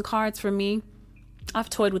see that in the cards for me. I've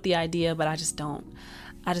toyed with the idea, but I just don't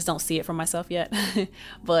see it for myself yet.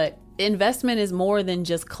 But investment is more than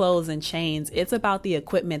just clothes and chains. It's about the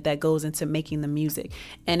equipment that goes into making the music.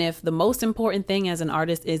 And if the most important thing as an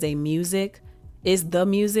artist is the music,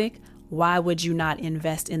 why would you not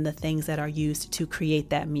invest in the things that are used to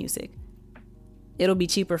create that music? It'll be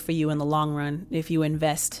cheaper for you in the long run if you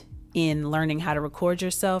invest in learning how to record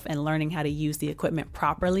yourself and learning how to use the equipment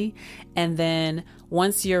properly. And then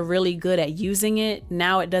once you're really good at using it,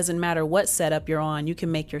 now it doesn't matter what setup you're on, you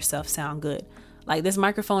can make yourself sound good. Like this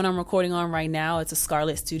microphone I'm recording on right now, it's a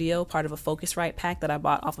Scarlett Studio, part of a Focusrite pack that I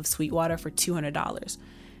bought off of Sweetwater for $200.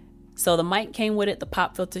 So the mic came with it, the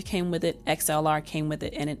pop filter came with it, XLR came with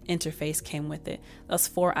it, and an interface came with it. Those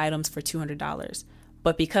 4 items for $200.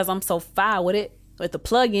 But because I'm so fine with it, with the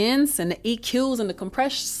plugins and the EQs and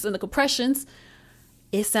the compressions,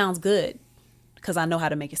 it sounds good. because I know how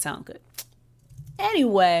to make it sound good.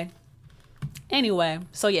 Anyway,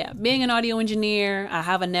 so yeah, being an audio engineer, I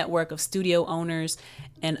have a network of studio owners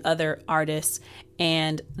and other artists.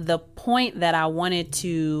 And the point that I wanted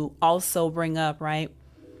to also bring up, right?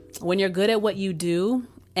 When you're good at what you do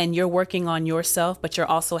and you're working on yourself, but you're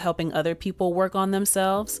also helping other people work on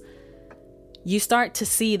themselves, you start to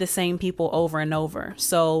see the same people over and over.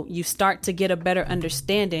 So you start to get a better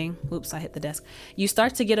understanding. Oops, I hit the desk. You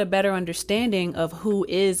start to get a better understanding of who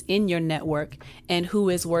is in your network and who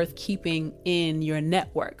is worth keeping in your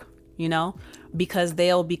network, you know, because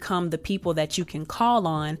they'll become the people that you can call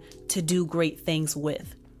on to do great things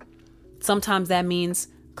with. Sometimes that means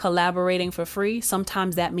collaborating for free.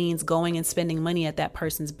 Sometimes that means going and spending money at that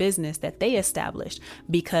person's business that they established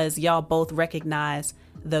because y'all both recognize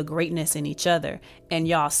the greatness in each other and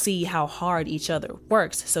y'all see how hard each other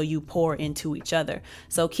works. So you pour into each other.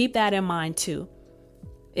 So keep that in mind too.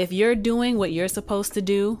 If you're doing what you're supposed to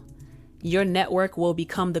do, your network will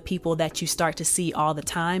become the people that you start to see all the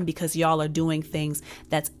time because y'all are doing things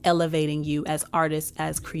that's elevating you as artists,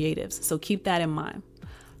 as creatives. So keep that in mind.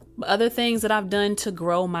 But other things that I've done to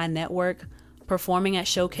grow my network, performing at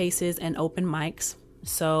showcases and open mics.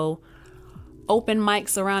 So open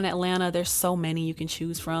mics around Atlanta, there's so many you can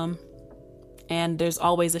choose from. And there's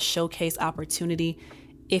always a showcase opportunity.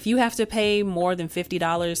 If you have to pay more than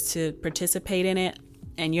 $50 to participate in it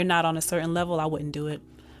and you're not on a certain level, I wouldn't do it.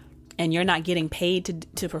 And you're not getting paid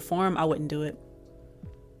to perform, I wouldn't do it.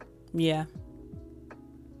 Yeah.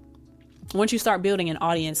 Once you start building an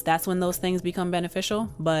audience, that's when those things become beneficial.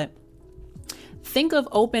 But think of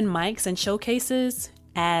open mics and showcases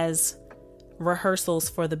as rehearsals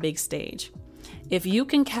for the big stage. If you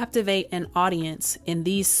can captivate an audience in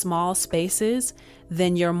these small spaces,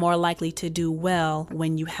 then you're more likely to do well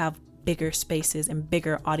when you have bigger spaces and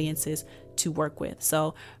bigger audiences to work with.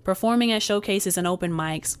 So performing at showcases and open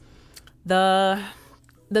mics, the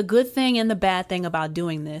good thing and the bad thing about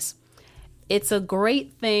doing this, it's a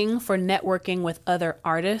great thing for networking with other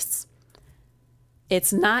artists.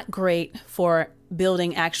 It's not great for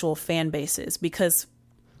building actual fan bases because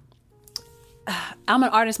I'm an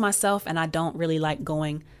artist myself and I don't really like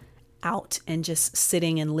going out and just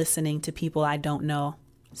sitting and listening to people I don't know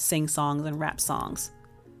sing songs and rap songs.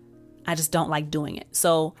 I just don't like doing it.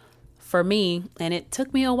 So for me, and it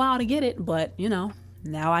took me a while to get it, but you know,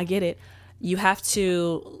 now I get it. You have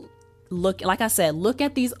to look, like I said, look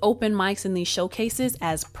at these open mics and these showcases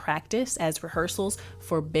as practice, as rehearsals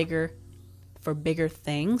for bigger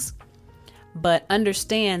things. But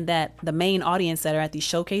understand that the main audience that are at these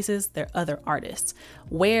showcases, they're other artists.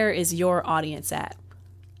 Where is your audience at?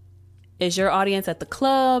 Is your audience at the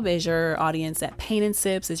club? Is your audience at Paint and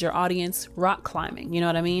Sips? Is your audience rock climbing? You know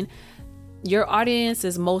what I mean? Your audience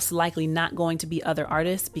is most likely not going to be other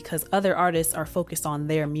artists because other artists are focused on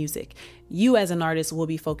their music. You as an artist will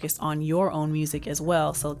be focused on your own music as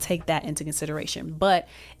well. So take that into consideration. But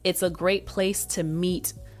it's a great place to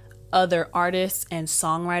meet other artists and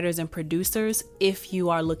songwriters and producers if you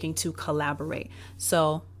are looking to collaborate.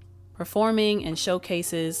 So performing at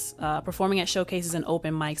showcases and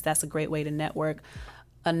open mics, that's a great way to network.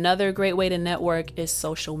 Another great way to network is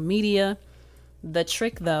social media. The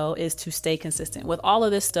trick though is to stay consistent. With all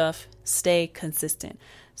of this stuff, stay consistent.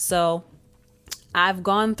 So I've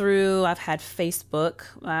had Facebook,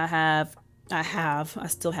 I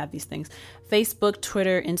still have these things. Facebook,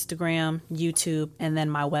 Twitter, Instagram, YouTube, and then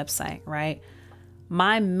my website, right?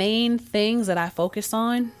 My main things that I focus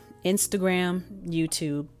on, Instagram,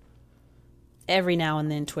 YouTube, every now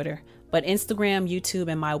and then Twitter. But Instagram,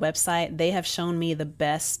 YouTube, and my website, they have shown me the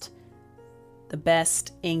best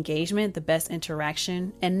engagement, the best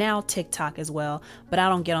interaction, and now TikTok as well. But I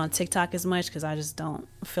don't get on TikTok as much because I just don't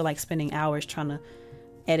feel like spending hours trying to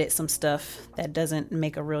edit some stuff that doesn't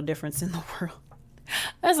make a real difference in the world.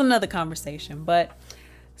 That's another conversation, but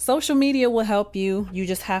social media will help you. You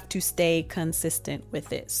just have to stay consistent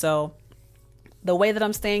with it. So the way that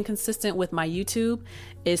I'm staying consistent with my YouTube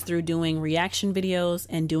is through doing reaction videos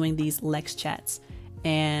and doing these Lex chats.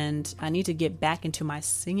 And I need to get back into my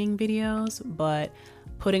singing videos, but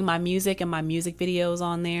putting my music and my music videos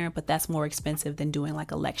on there, but that's more expensive than doing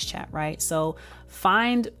like a Lex chat, right? So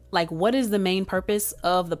find like, what is the main purpose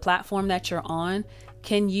of the platform that you're on?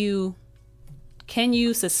 Can you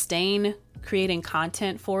sustain creating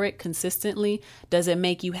content for it consistently? Does it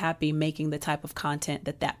make you happy making the type of content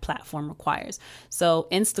that platform requires? So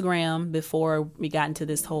Instagram, before we got into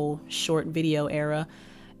this whole short video era,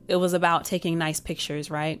 it was about taking nice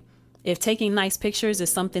pictures, right? If taking nice pictures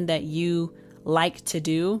is something that you like to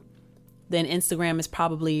do, then Instagram is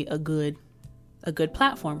probably a good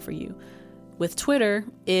platform for you. with Twitter,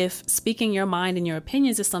 if speaking your mind and your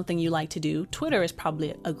opinions is something you like to do, Twitter is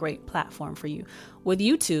probably a great platform for you. With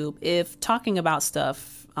YouTube, if talking about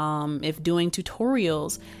stuff, if doing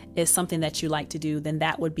tutorials is something that you like to do, then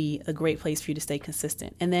that would be a great place for you to stay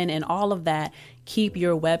consistent. And then in all of that, keep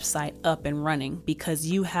your website up and running because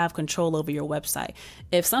you have control over your website.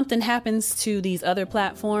 If something happens to these other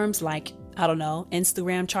platforms, like, I don't know,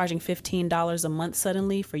 Instagram charging $15 a month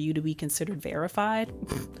suddenly for you to be considered verified,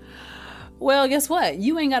 well, guess what?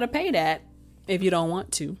 You ain't got to pay that if you don't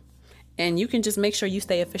want to. And you can just make sure you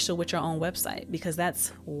stay official with your own website because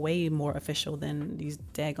that's way more official than these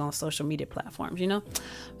daggone social media platforms, you know?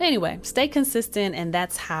 But anyway, stay consistent, and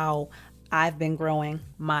that's how I've been growing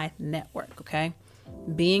my network, okay?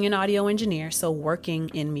 Being an audio engineer, so working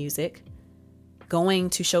in music, going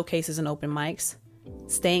to showcases and open mics,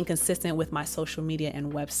 staying consistent with my social media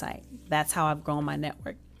and website. That's how I've grown my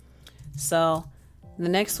network. So the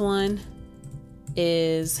next one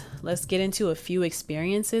is, let's get into a few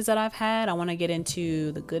experiences that I've had. I want to get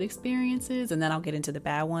into the good experiences and then I'll get into the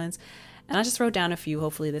bad ones. And I just wrote down a few.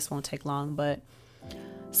 Hopefully this won't take long, but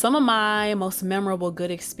some of my most memorable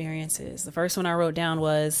good experiences. The first one I wrote down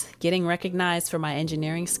was getting recognized for my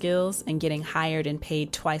engineering skills and getting hired and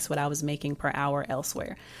paid twice what I was making per hour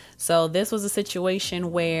elsewhere. So this was a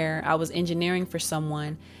situation where I was engineering for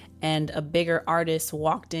someone and a bigger artist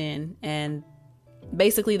walked in, and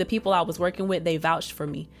basically the people I was working with, they vouched for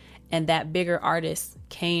me. And that bigger artist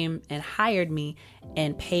came and hired me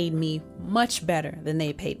and paid me much better than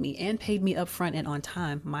they paid me, and paid me upfront and on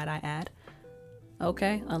time, might I add.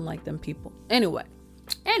 Okay, unlike them people. Anyway,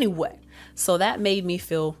 so that made me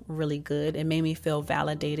feel really good. It made me feel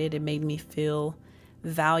validated. It made me feel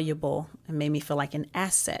valuable. It made me feel like an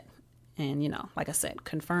asset. And, you know, like I said,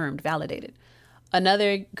 confirmed, validated.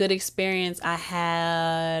 Another good experience I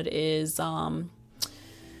had is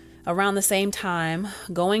around the same time,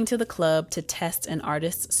 going to the club to test an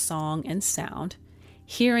artist's song and sound,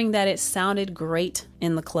 hearing that it sounded great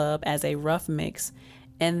in the club as a rough mix,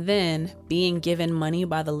 and then being given money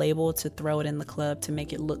by the label to throw it in the club to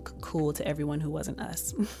make it look cool to everyone who wasn't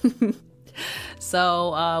us.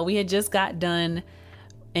 So we had just got done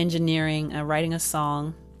engineering and writing a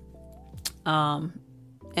song.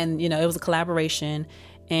 And, you know, it was a collaboration,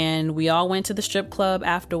 and we all went to the strip club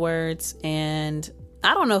afterwards, and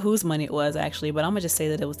I don't know whose money it was actually, but I'm gonna just say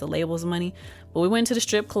that it was the label's money. But we went to the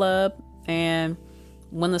strip club, and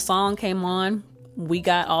when the song came on, we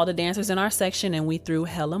got all the dancers in our section and we threw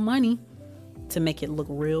hella money to make it look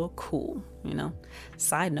real cool, you know.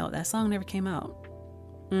 Side note, that song never came out.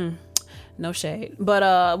 No shade,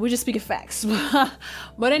 but we're just speaking facts.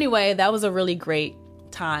 But anyway, that was a really great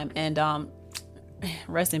time, and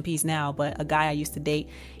rest in peace now, but a guy I used to date,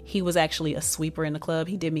 he was actually a sweeper in the club.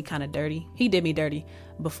 He did me kind of dirty. He did me dirty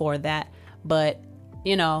before that. But,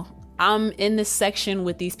 you know, I'm in this section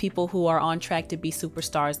with these people who are on track to be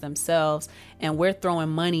superstars themselves, and we're throwing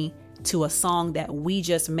money to a song that we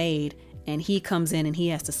just made, and he comes in and he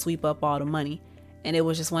has to sweep up all the money. And it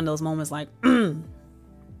was just one of those moments like,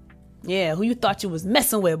 yeah, who you thought you was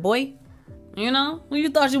messing with, boy? You know, who you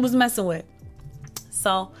thought you was messing with?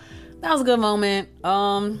 So that was a good moment.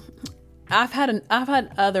 I've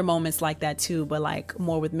had other moments like that too, but like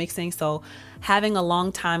more with mixing. So having a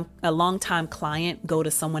long time client go to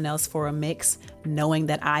someone else for a mix, knowing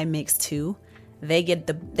that I mix too, they get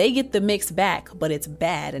the mix back, but it's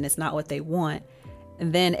bad and it's not what they want.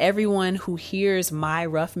 And then everyone who hears my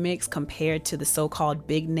rough mix compared to the so-called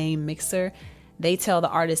big name mixer, they tell the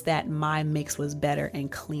artist that my mix was better and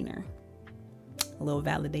cleaner. A little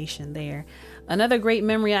validation there. Another great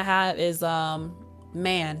memory I have is,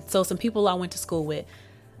 so some people I went to school with.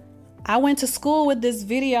 I went to school with this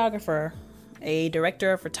videographer, a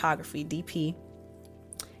director of photography, DP,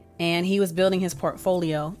 and he was building his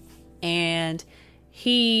portfolio, and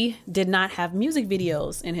he did not have music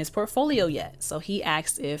videos in his portfolio yet. So he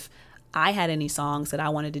asked if I had any songs that I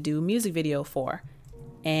wanted to do a music video for.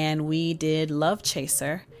 And we did Love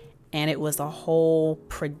Chaser, and it was a whole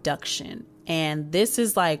production. And this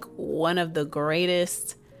is like one of the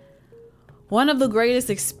greatest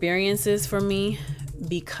experiences for me,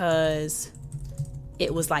 because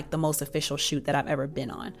it was like the most official shoot that I've ever been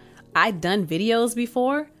on. I'd done videos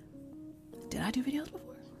before. Did I do videos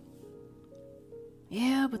before?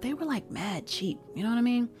 Yeah, but they were like mad cheap. You know what I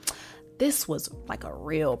mean? This was like a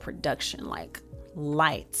real production, like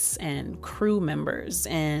lights and crew members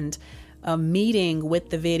and a meeting with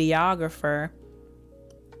the videographer,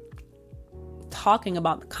 talking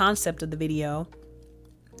about the concept of the video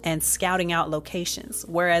and scouting out locations.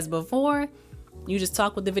 Whereas before, you just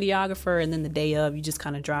talk with the videographer and then the day of, you just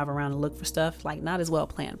kind of drive around and look for stuff. Like, not as well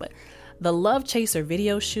planned, but The Love Chaser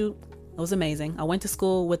video shoot, it was amazing. I went to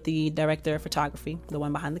school with the director of photography, the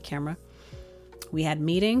one behind the camera. We had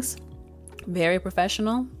meetings, very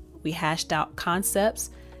professional. We hashed out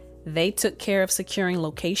concepts. They took care of securing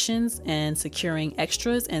locations and securing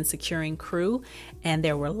extras and securing crew. And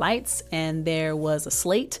there were lights and there was a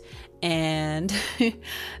slate and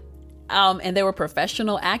and there were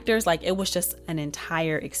professional actors. Like, it was just an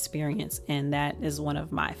entire experience. And that is one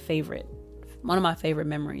of my favorite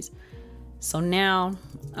memories. So now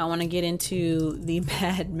I want to get into the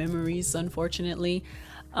bad memories, unfortunately.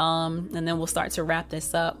 And then we'll start to wrap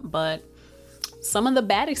this up. But some of the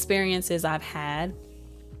bad experiences I've had,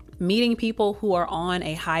 meeting people who are on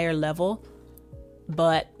a higher level,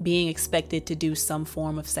 but being expected to do some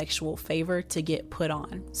form of sexual favor to get put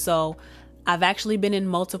on. So I've actually been in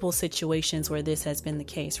multiple situations where this has been the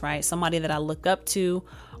case, right? Somebody that I look up to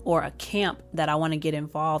or a camp that I want to get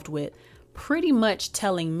involved with pretty much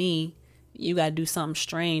telling me, you got to do something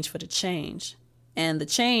strange for the change. And the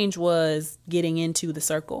change was getting into the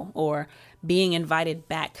circle or being invited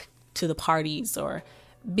back to the parties or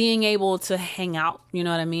being able to hang out, you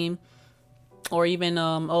know what I mean? Or even,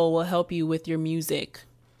 we'll help you with your music.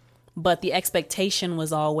 But the expectation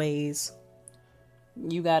was always,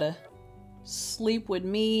 you gotta sleep with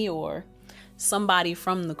me or somebody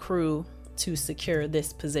from the crew to secure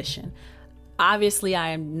this position. Obviously, I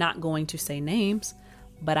am not going to say names,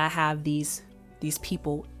 but I have these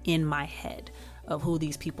people in my head of who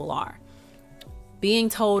these people are. Being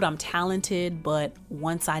told I'm talented, but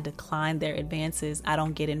once I decline their advances, I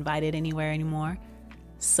don't get invited anywhere anymore.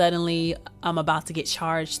 Suddenly, I'm about to get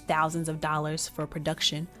charged thousands of dollars for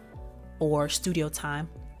production or studio time.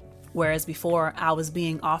 Whereas before, I was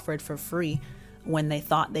being offered for free when they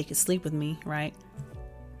thought they could sleep with me, right?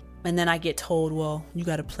 And then I get told, well, you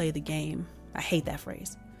got to play the game. I hate that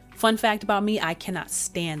phrase. Fun fact about me, I cannot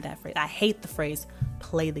stand that phrase. I hate the phrase,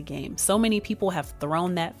 play the game. So many people have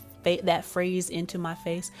thrown that phrase into my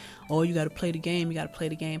face. Oh, you got to play the game. You got to play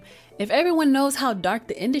the game. If everyone knows how dark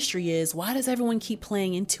the industry is, why does everyone keep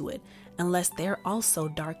playing into it? Unless they're also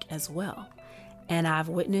dark as well. And I've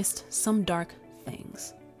witnessed some dark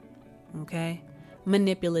things. Okay?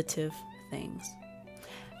 Manipulative things.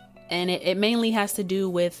 And it mainly has to do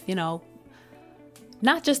with,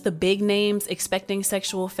 not just the big names expecting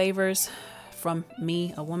sexual favors from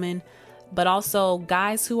me, a woman, but also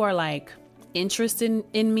guys who are like interested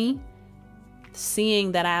in me,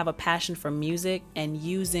 seeing that I have a passion for music and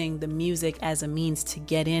using the music as a means to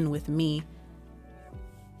get in with me,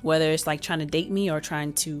 whether it's like trying to date me or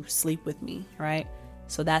trying to sleep with me, right?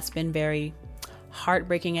 So that's been very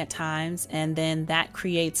heartbreaking at times. And then that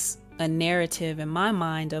creates a narrative in my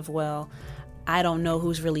mind of, well, I don't know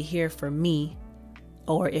who's really here for me,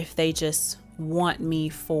 or if they just want me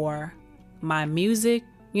for my music,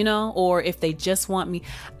 or if they just want me.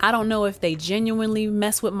 I don't know if they genuinely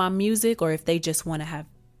mess with my music or if they just want to have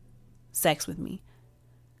sex with me.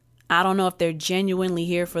 I don't know if they're genuinely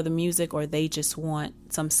here for the music or they just want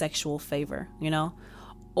some sexual favor,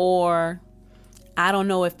 or I don't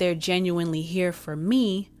know if they're genuinely here for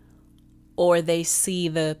me or they see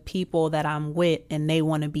the people that I'm with and they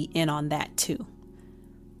want to be in on that too.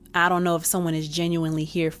 I don't know if someone is genuinely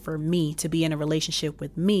here for me to be in a relationship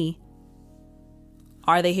with me.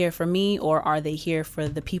 Are they here for me or are they here for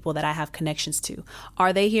the people that I have connections to?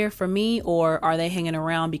 Are they here for me or are they hanging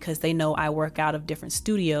around because they know I work out of different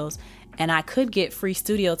studios and I could get free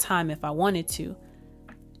studio time if I wanted to?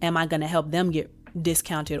 Am I going to help them get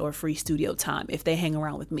discounted or free studio time if they hang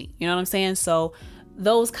around with me? You know what I'm saying? So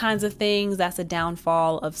those kinds of things, that's a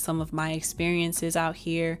downfall of some of my experiences out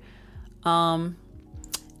here.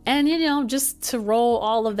 And, just to roll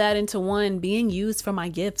all of that into one, being used for my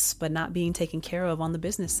gifts, but not being taken care of on the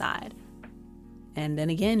business side. And then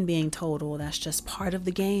again, being told, well, that's just part of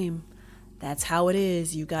the game. That's how it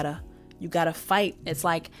is. You gotta fight. It's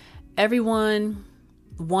like everyone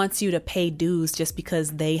wants you to pay dues just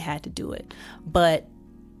because they had to do it. But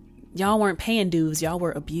y'all weren't paying dues. Y'all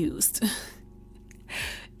were abused.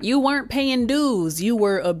 You weren't paying dues. You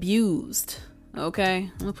were abused. Okay?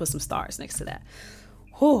 I'm gonna put some stars next to that.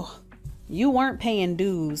 Whew. You weren't paying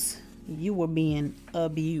dues. You were being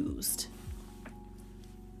abused.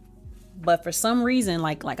 But for some reason,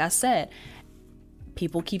 like I said,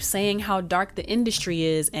 people keep saying how dark the industry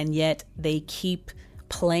is, and yet they keep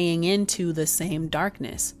playing into the same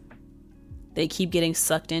darkness. They keep getting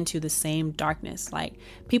sucked into the same darkness. Like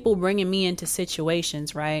people bringing me into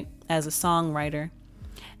situations, right, as a songwriter,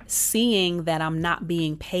 seeing that I'm not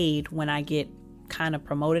being paid when I get kind of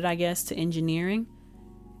promoted, I guess, to engineering.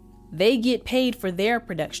 They get paid for their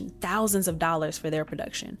production, thousands of dollars for their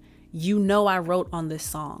production. I wrote on this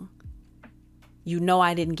song. You know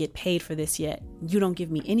I didn't get paid for this yet. You don't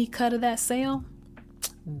give me any cut of that sale?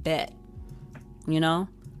 Bet. You know?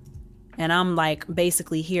 And I'm like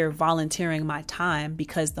basically here volunteering my time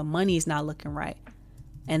because the money's not looking right.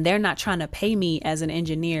 And they're not trying to pay me as an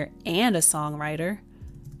engineer and a songwriter,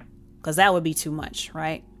 because that would be too much,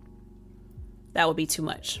 right? That would be too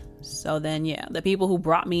much. So then, yeah, the people who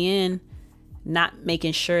brought me in, not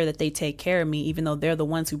making sure that they take care of me, even though they're the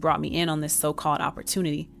ones who brought me in on this so-called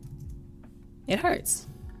opportunity. It hurts.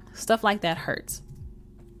 Stuff like that hurts,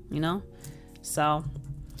 you know? So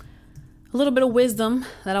a little bit of wisdom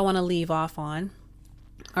that I want to leave off on.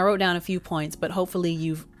 I wrote down a few points, but hopefully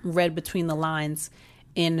you've read between the lines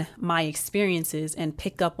in my experiences and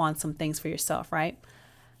pick up on some things for yourself, right?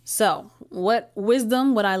 So what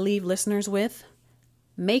wisdom would I leave listeners with?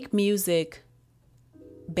 Make music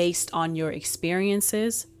based on your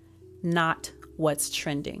experiences, not what's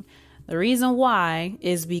trending. The reason why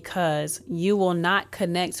is because you will not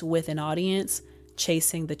connect with an audience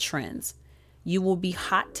chasing the trends. You will be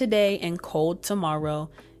hot today and cold tomorrow.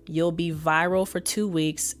 You'll be viral for 2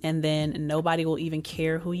 weeks, and then nobody will even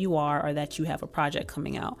care who you are or that you have a project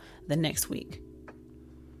coming out the next week.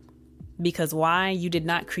 Because why? You did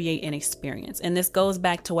not create an experience. And this goes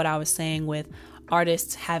back to what I was saying with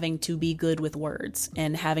artists having to be good with words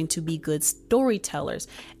and having to be good storytellers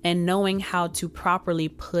and knowing how to properly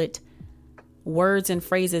put words and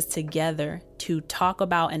phrases together to talk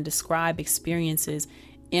about and describe experiences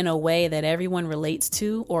in a way that everyone relates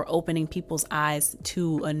to, or opening people's eyes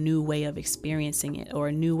to a new way of experiencing it or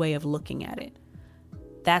a new way of looking at it.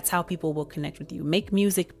 That's how people will connect with you. Make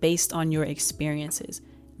music based on your experiences,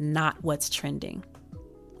 not what's trending.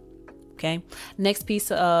 Okay. Next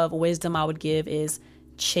piece of wisdom I would give is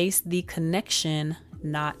chase the connection,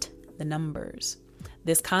 not the numbers.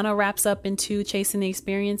 This kind of wraps up into chasing the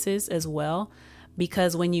experiences as well,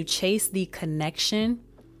 because when you chase the connection,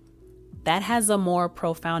 that has a more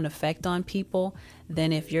profound effect on people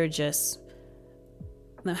than if you're just,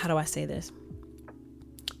 how do I say this?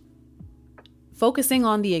 Focusing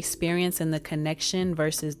on the experience and the connection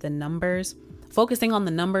versus the numbers. Focusing on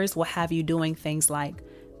the numbers will have you doing things like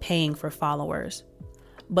paying for followers.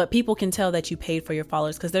 But people can tell that you paid for your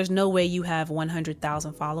followers because there's no way you have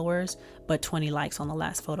 100,000 followers, but 20 likes on the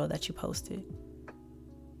last photo that you posted.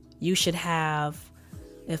 You should have,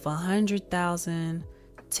 if 100,000,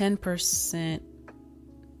 10%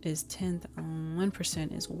 is 10,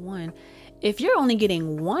 1% is 1. If you're only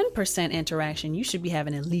getting 1% interaction, you should be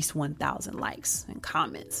having at least 1,000 likes and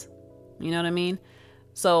comments. You know what I mean?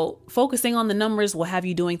 So focusing on the numbers will have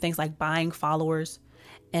you doing things like buying followers.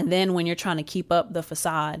 And then when you're trying to keep up the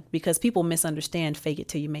facade, because people misunderstand fake it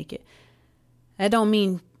till you make it. I don't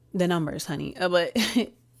mean the numbers, honey, but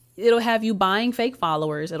it'll have you buying fake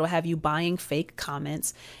followers. It'll have you buying fake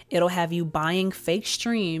comments. It'll have you buying fake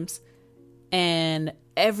streams, and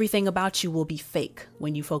everything about you will be fake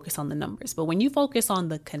when you focus on the numbers. But when you focus on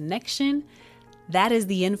the connection, that is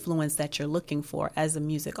the influence that you're looking for as a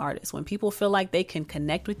music artist. When people feel like they can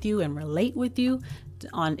connect with you and relate with you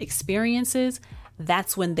on experiences,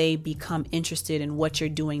 that's when they become interested in what you're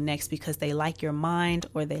doing next, because they like your mind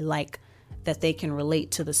or they like that they can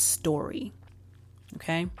relate to the story.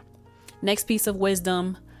 Okay. Next piece of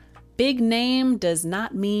wisdom: big name does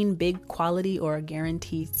not mean big quality or a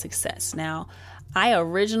guaranteed success. Now, I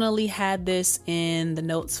originally had this in the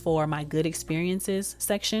notes for my good experiences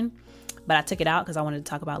section, but I took it out because I wanted to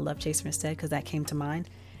talk about Love Chaser instead, because that came to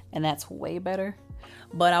mind and that's way better.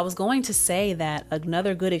 But I was going to say that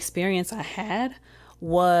another good experience I had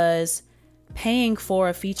was paying for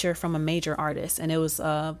a feature from a major artist. And it was,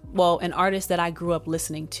 an artist that I grew up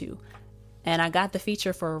listening to. And I got the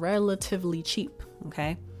feature for relatively cheap.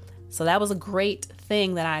 Okay. So that was a great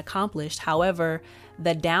thing that I accomplished. However,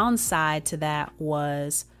 the downside to that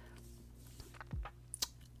was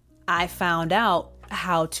I found out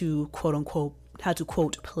how to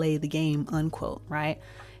quote, play the game, unquote, right?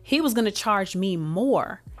 He was going to charge me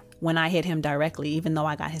more when I hit him directly, even though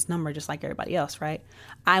I got his number just like everybody else, right?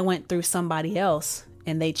 I went through somebody else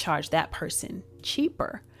and they charged that person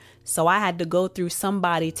cheaper. So I had to go through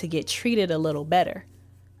somebody to get treated a little better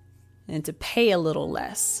and to pay a little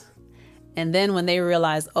less. And then when they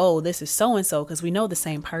realized, oh, this is so-and-so, because we know the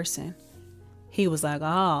same person, he was like,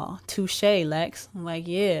 oh, touche, Lex. I'm like,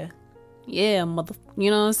 yeah, mother, you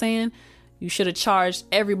know what I'm saying? You should have charged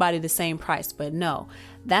everybody the same price. But no,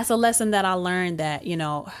 that's a lesson that I learned that,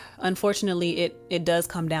 unfortunately, it does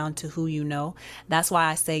come down to who you know. That's why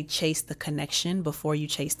I say chase the connection before you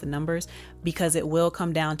chase the numbers, because it will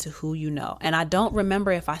come down to who you know. And I don't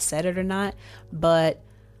remember if I said it or not, but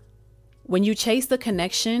when you chase the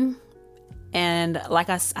connection, And like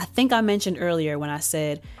I think I mentioned earlier when I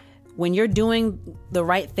said, when you're doing the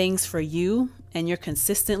right things for you and you're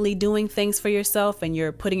consistently doing things for yourself and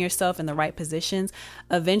you're putting yourself in the right positions,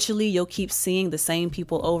 eventually you'll keep seeing the same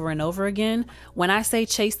people over and over again. When I say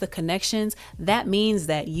chase the connections, that means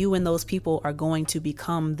that you and those people are going to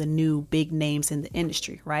become the new big names in the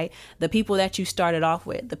industry, right? The people that you started off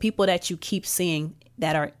with, the people that you keep seeing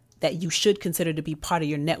that you should consider to be part of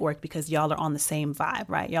your network because y'all are on the same vibe,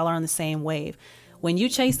 right? Y'all are on the same wave. When you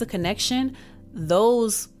chase the connection,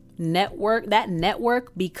 that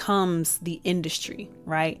network becomes the industry,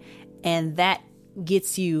 right? And that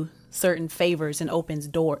gets you certain favors and opens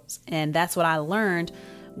doors. And that's what I learned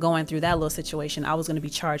going through that little situation. I was going to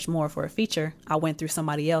be charged more for a feature. I went through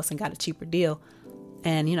somebody else and got a cheaper deal.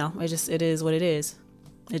 And it is what it is.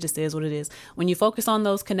 It just is what it is. When you focus on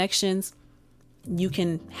those connections, you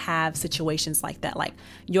can have situations like that. Like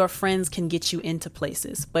your friends can get you into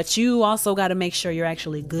places, but you also got to make sure you're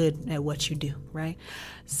actually good at what you do, right?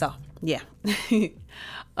 So yeah,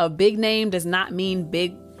 a big name does not mean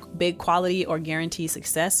big quality or guarantee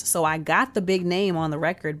success. So I got the big name on the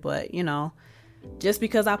record, but just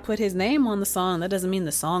because I put his name on the song, that doesn't mean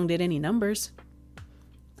the song did any numbers.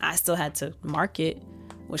 I still had to market,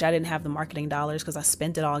 which I didn't have the marketing dollars because I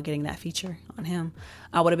spent it all getting that feature on him.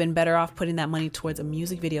 I would have been better off putting that money towards a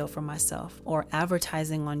music video for myself, or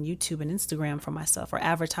advertising on YouTube and Instagram for myself, or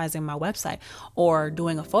advertising my website, or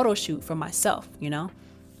doing a photo shoot for myself,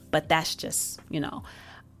 But that's just,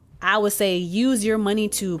 I would say use your money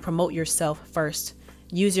to promote yourself first.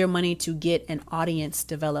 Use your money to get an audience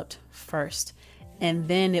developed first. And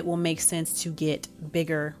then it will make sense to get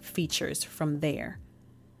bigger features from there.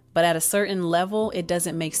 But at a certain level, it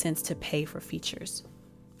doesn't make sense to pay for features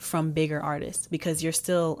from bigger artists because you're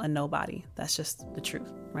still a nobody. That's just the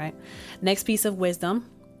truth, right? Next piece of wisdom.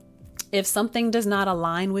 If something does not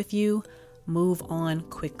align with you, move on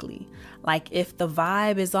quickly. Like if the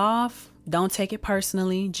vibe is off, don't take it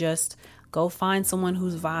personally. Just go find someone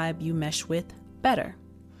whose vibe you mesh with better.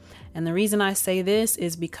 And the reason I say this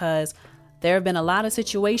is because there have been a lot of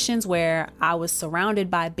situations where I was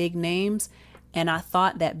surrounded by big names and I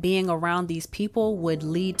thought that being around these people would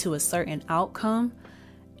lead to a certain outcome,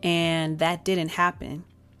 and that didn't happen.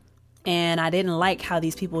 And I didn't like how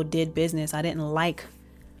these people did business. I didn't like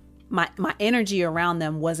my energy around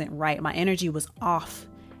them wasn't right. My energy was off,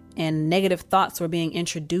 and negative thoughts were being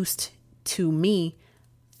introduced to me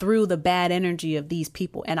through the bad energy of these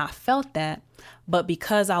people. And I felt that, but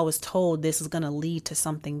because I was told this is going to lead to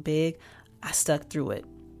something big, I stuck through it.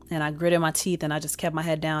 And I gritted my teeth and I just kept my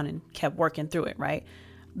head down and kept working through it, right?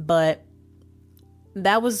 But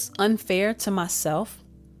that was unfair to myself.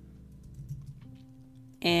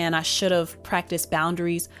 And I should have practiced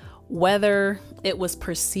boundaries, whether it was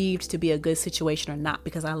perceived to be a good situation or not,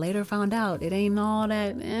 because I later found out it ain't all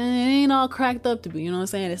cracked up to be. You know what I'm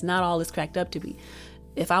saying? It's not all it's cracked up to be.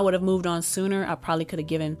 If I would have moved on sooner, I probably could have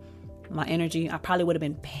given my energy. I probably would have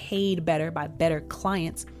been paid better by better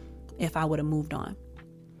clients if I would have moved on.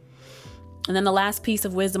 And then the last piece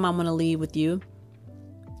of wisdom I'm going to leave with you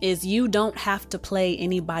is you don't have to play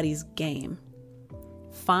anybody's game.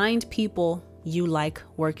 Find people you like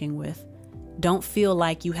working with. Don't feel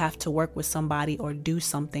like you have to work with somebody or do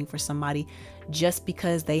something for somebody just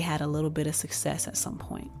because they had a little bit of success at some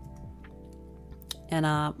point. And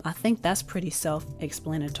I think that's pretty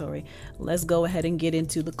self-explanatory. Let's go ahead and get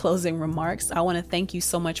into the closing remarks. I want to thank you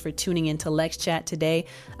so much for tuning into Lex Chat today.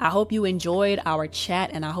 I hope you enjoyed our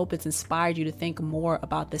chat, and I hope it's inspired you to think more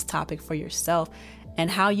about this topic for yourself and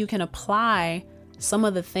how you can apply some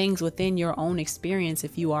of the things within your own experience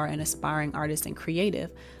if you are an aspiring artist and creative.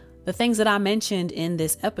 The things that I mentioned in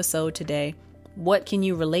this episode today, what can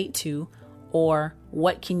you relate to, or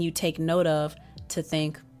what can you take note of to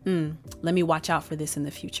think, let me watch out for this in the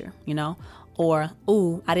future, or,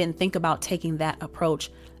 ooh, I didn't think about taking that approach.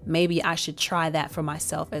 Maybe I should try that for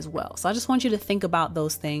myself as well. So I just want you to think about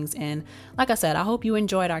those things. And like I said, I hope you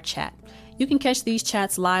enjoyed our chat. You can catch these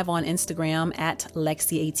chats live on Instagram at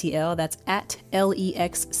LexiATL. That's at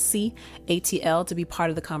LEXCATL to be part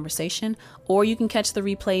of the conversation. Or you can catch the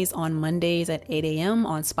replays on Mondays at 8 a.m.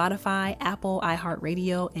 on Spotify, Apple,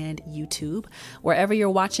 iHeartRadio, and YouTube. Wherever you're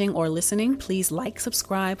watching or listening, please like,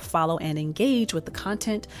 subscribe, follow, and engage with the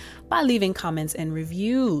content by leaving comments and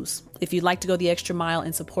reviews. If you'd like to go the extra mile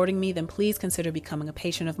in supporting me, then please consider becoming a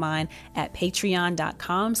patron of mine at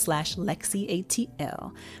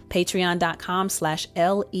patreon.com/LexiATL.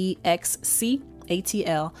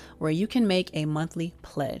 Patreon.com/LEXCATL, where you can make a monthly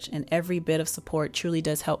pledge. And every bit of support truly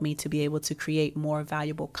does help me to be able to create more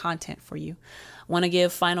valuable content for you. I want to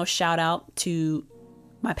give final shout out to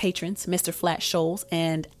my patrons, Mr. Flat Shoals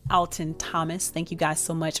and Alton Thomas. Thank you guys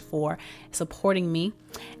so much for supporting me.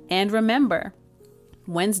 And remember,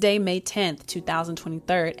 Wednesday, May 10th,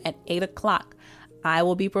 2023 at 8 o'clock, I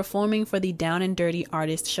will be performing for the Down and Dirty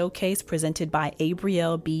Artist Showcase presented by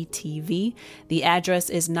Abrielle BTV. The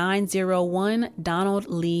address is 901 Donald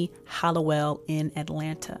Lee Hallowell in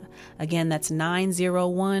Atlanta. Again, that's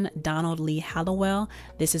 901 Donald Lee Hallowell.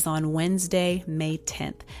 This is on Wednesday, May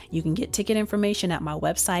 10th. You can get ticket information at my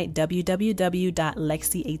website,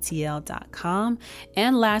 www.lexiatl.com.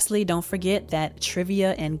 And lastly, don't forget that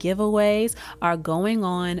trivia and giveaways are going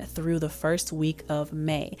on through the first week of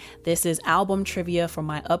May. This is album trivia for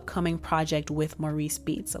my upcoming project with Maurice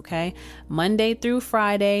Beats, okay? Monday through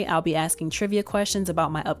Friday, I'll be asking trivia questions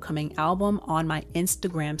about my upcoming album on my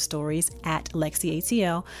Instagram stories at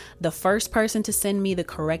LexiATL. The first person to send me the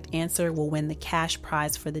correct answer will win the cash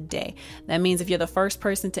prize for the day. That means if you're the first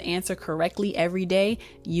person to answer correctly every day,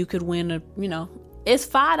 you could win it's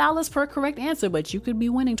 $5 per correct answer, but you could be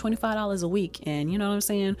winning $25 a week. And you know what I'm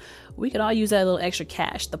saying? We could all use that little extra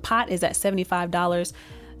cash. The pot is at $75.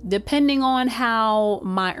 Depending on how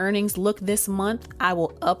my earnings look this month, I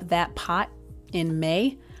will up that pot in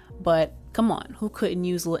May. But come on, who couldn't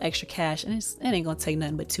use a little extra cash? And it ain't gonna take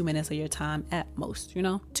nothing but 2 minutes of your time at most, 2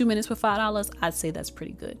 minutes for $5. I'd say that's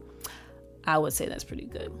pretty good. I would say that's pretty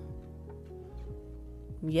good.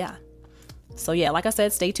 Yeah. So yeah, like I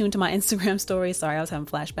said, stay tuned to my Instagram stories. Sorry, I was having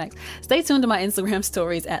flashbacks. Stay tuned to my Instagram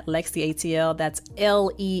stories at LexiATL. That's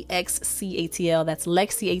LEXCATL. That's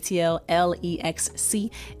LexiATL,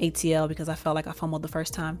 LEXCATL, because I felt like I fumbled the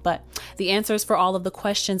first time. But the answers for all of the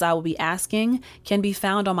questions I will be asking can be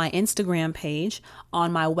found on my Instagram page,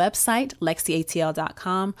 on my website,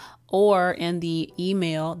 LexiATL.com, or in the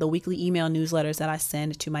weekly email newsletters that I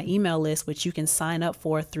send to my email list, which you can sign up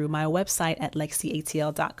for through my website at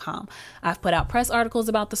LexiATL.com. I've put out press articles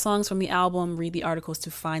about the songs from the album. Read the articles to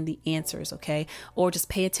find the answers, okay? Or just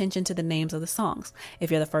pay attention to the names of the songs. If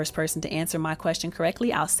you're the first person to answer my question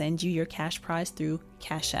correctly, I'll send you your cash prize through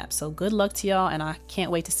Cash App. So good luck to y'all, and I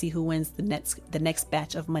can't wait to see who wins the next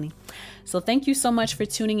batch of money. So thank you so much for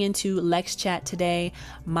tuning into Lex Chat today.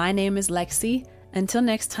 My name is Lexi. Until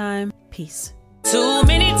next time, peace. Too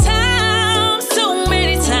many times,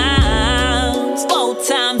 4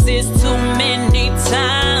 times is too many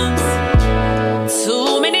times.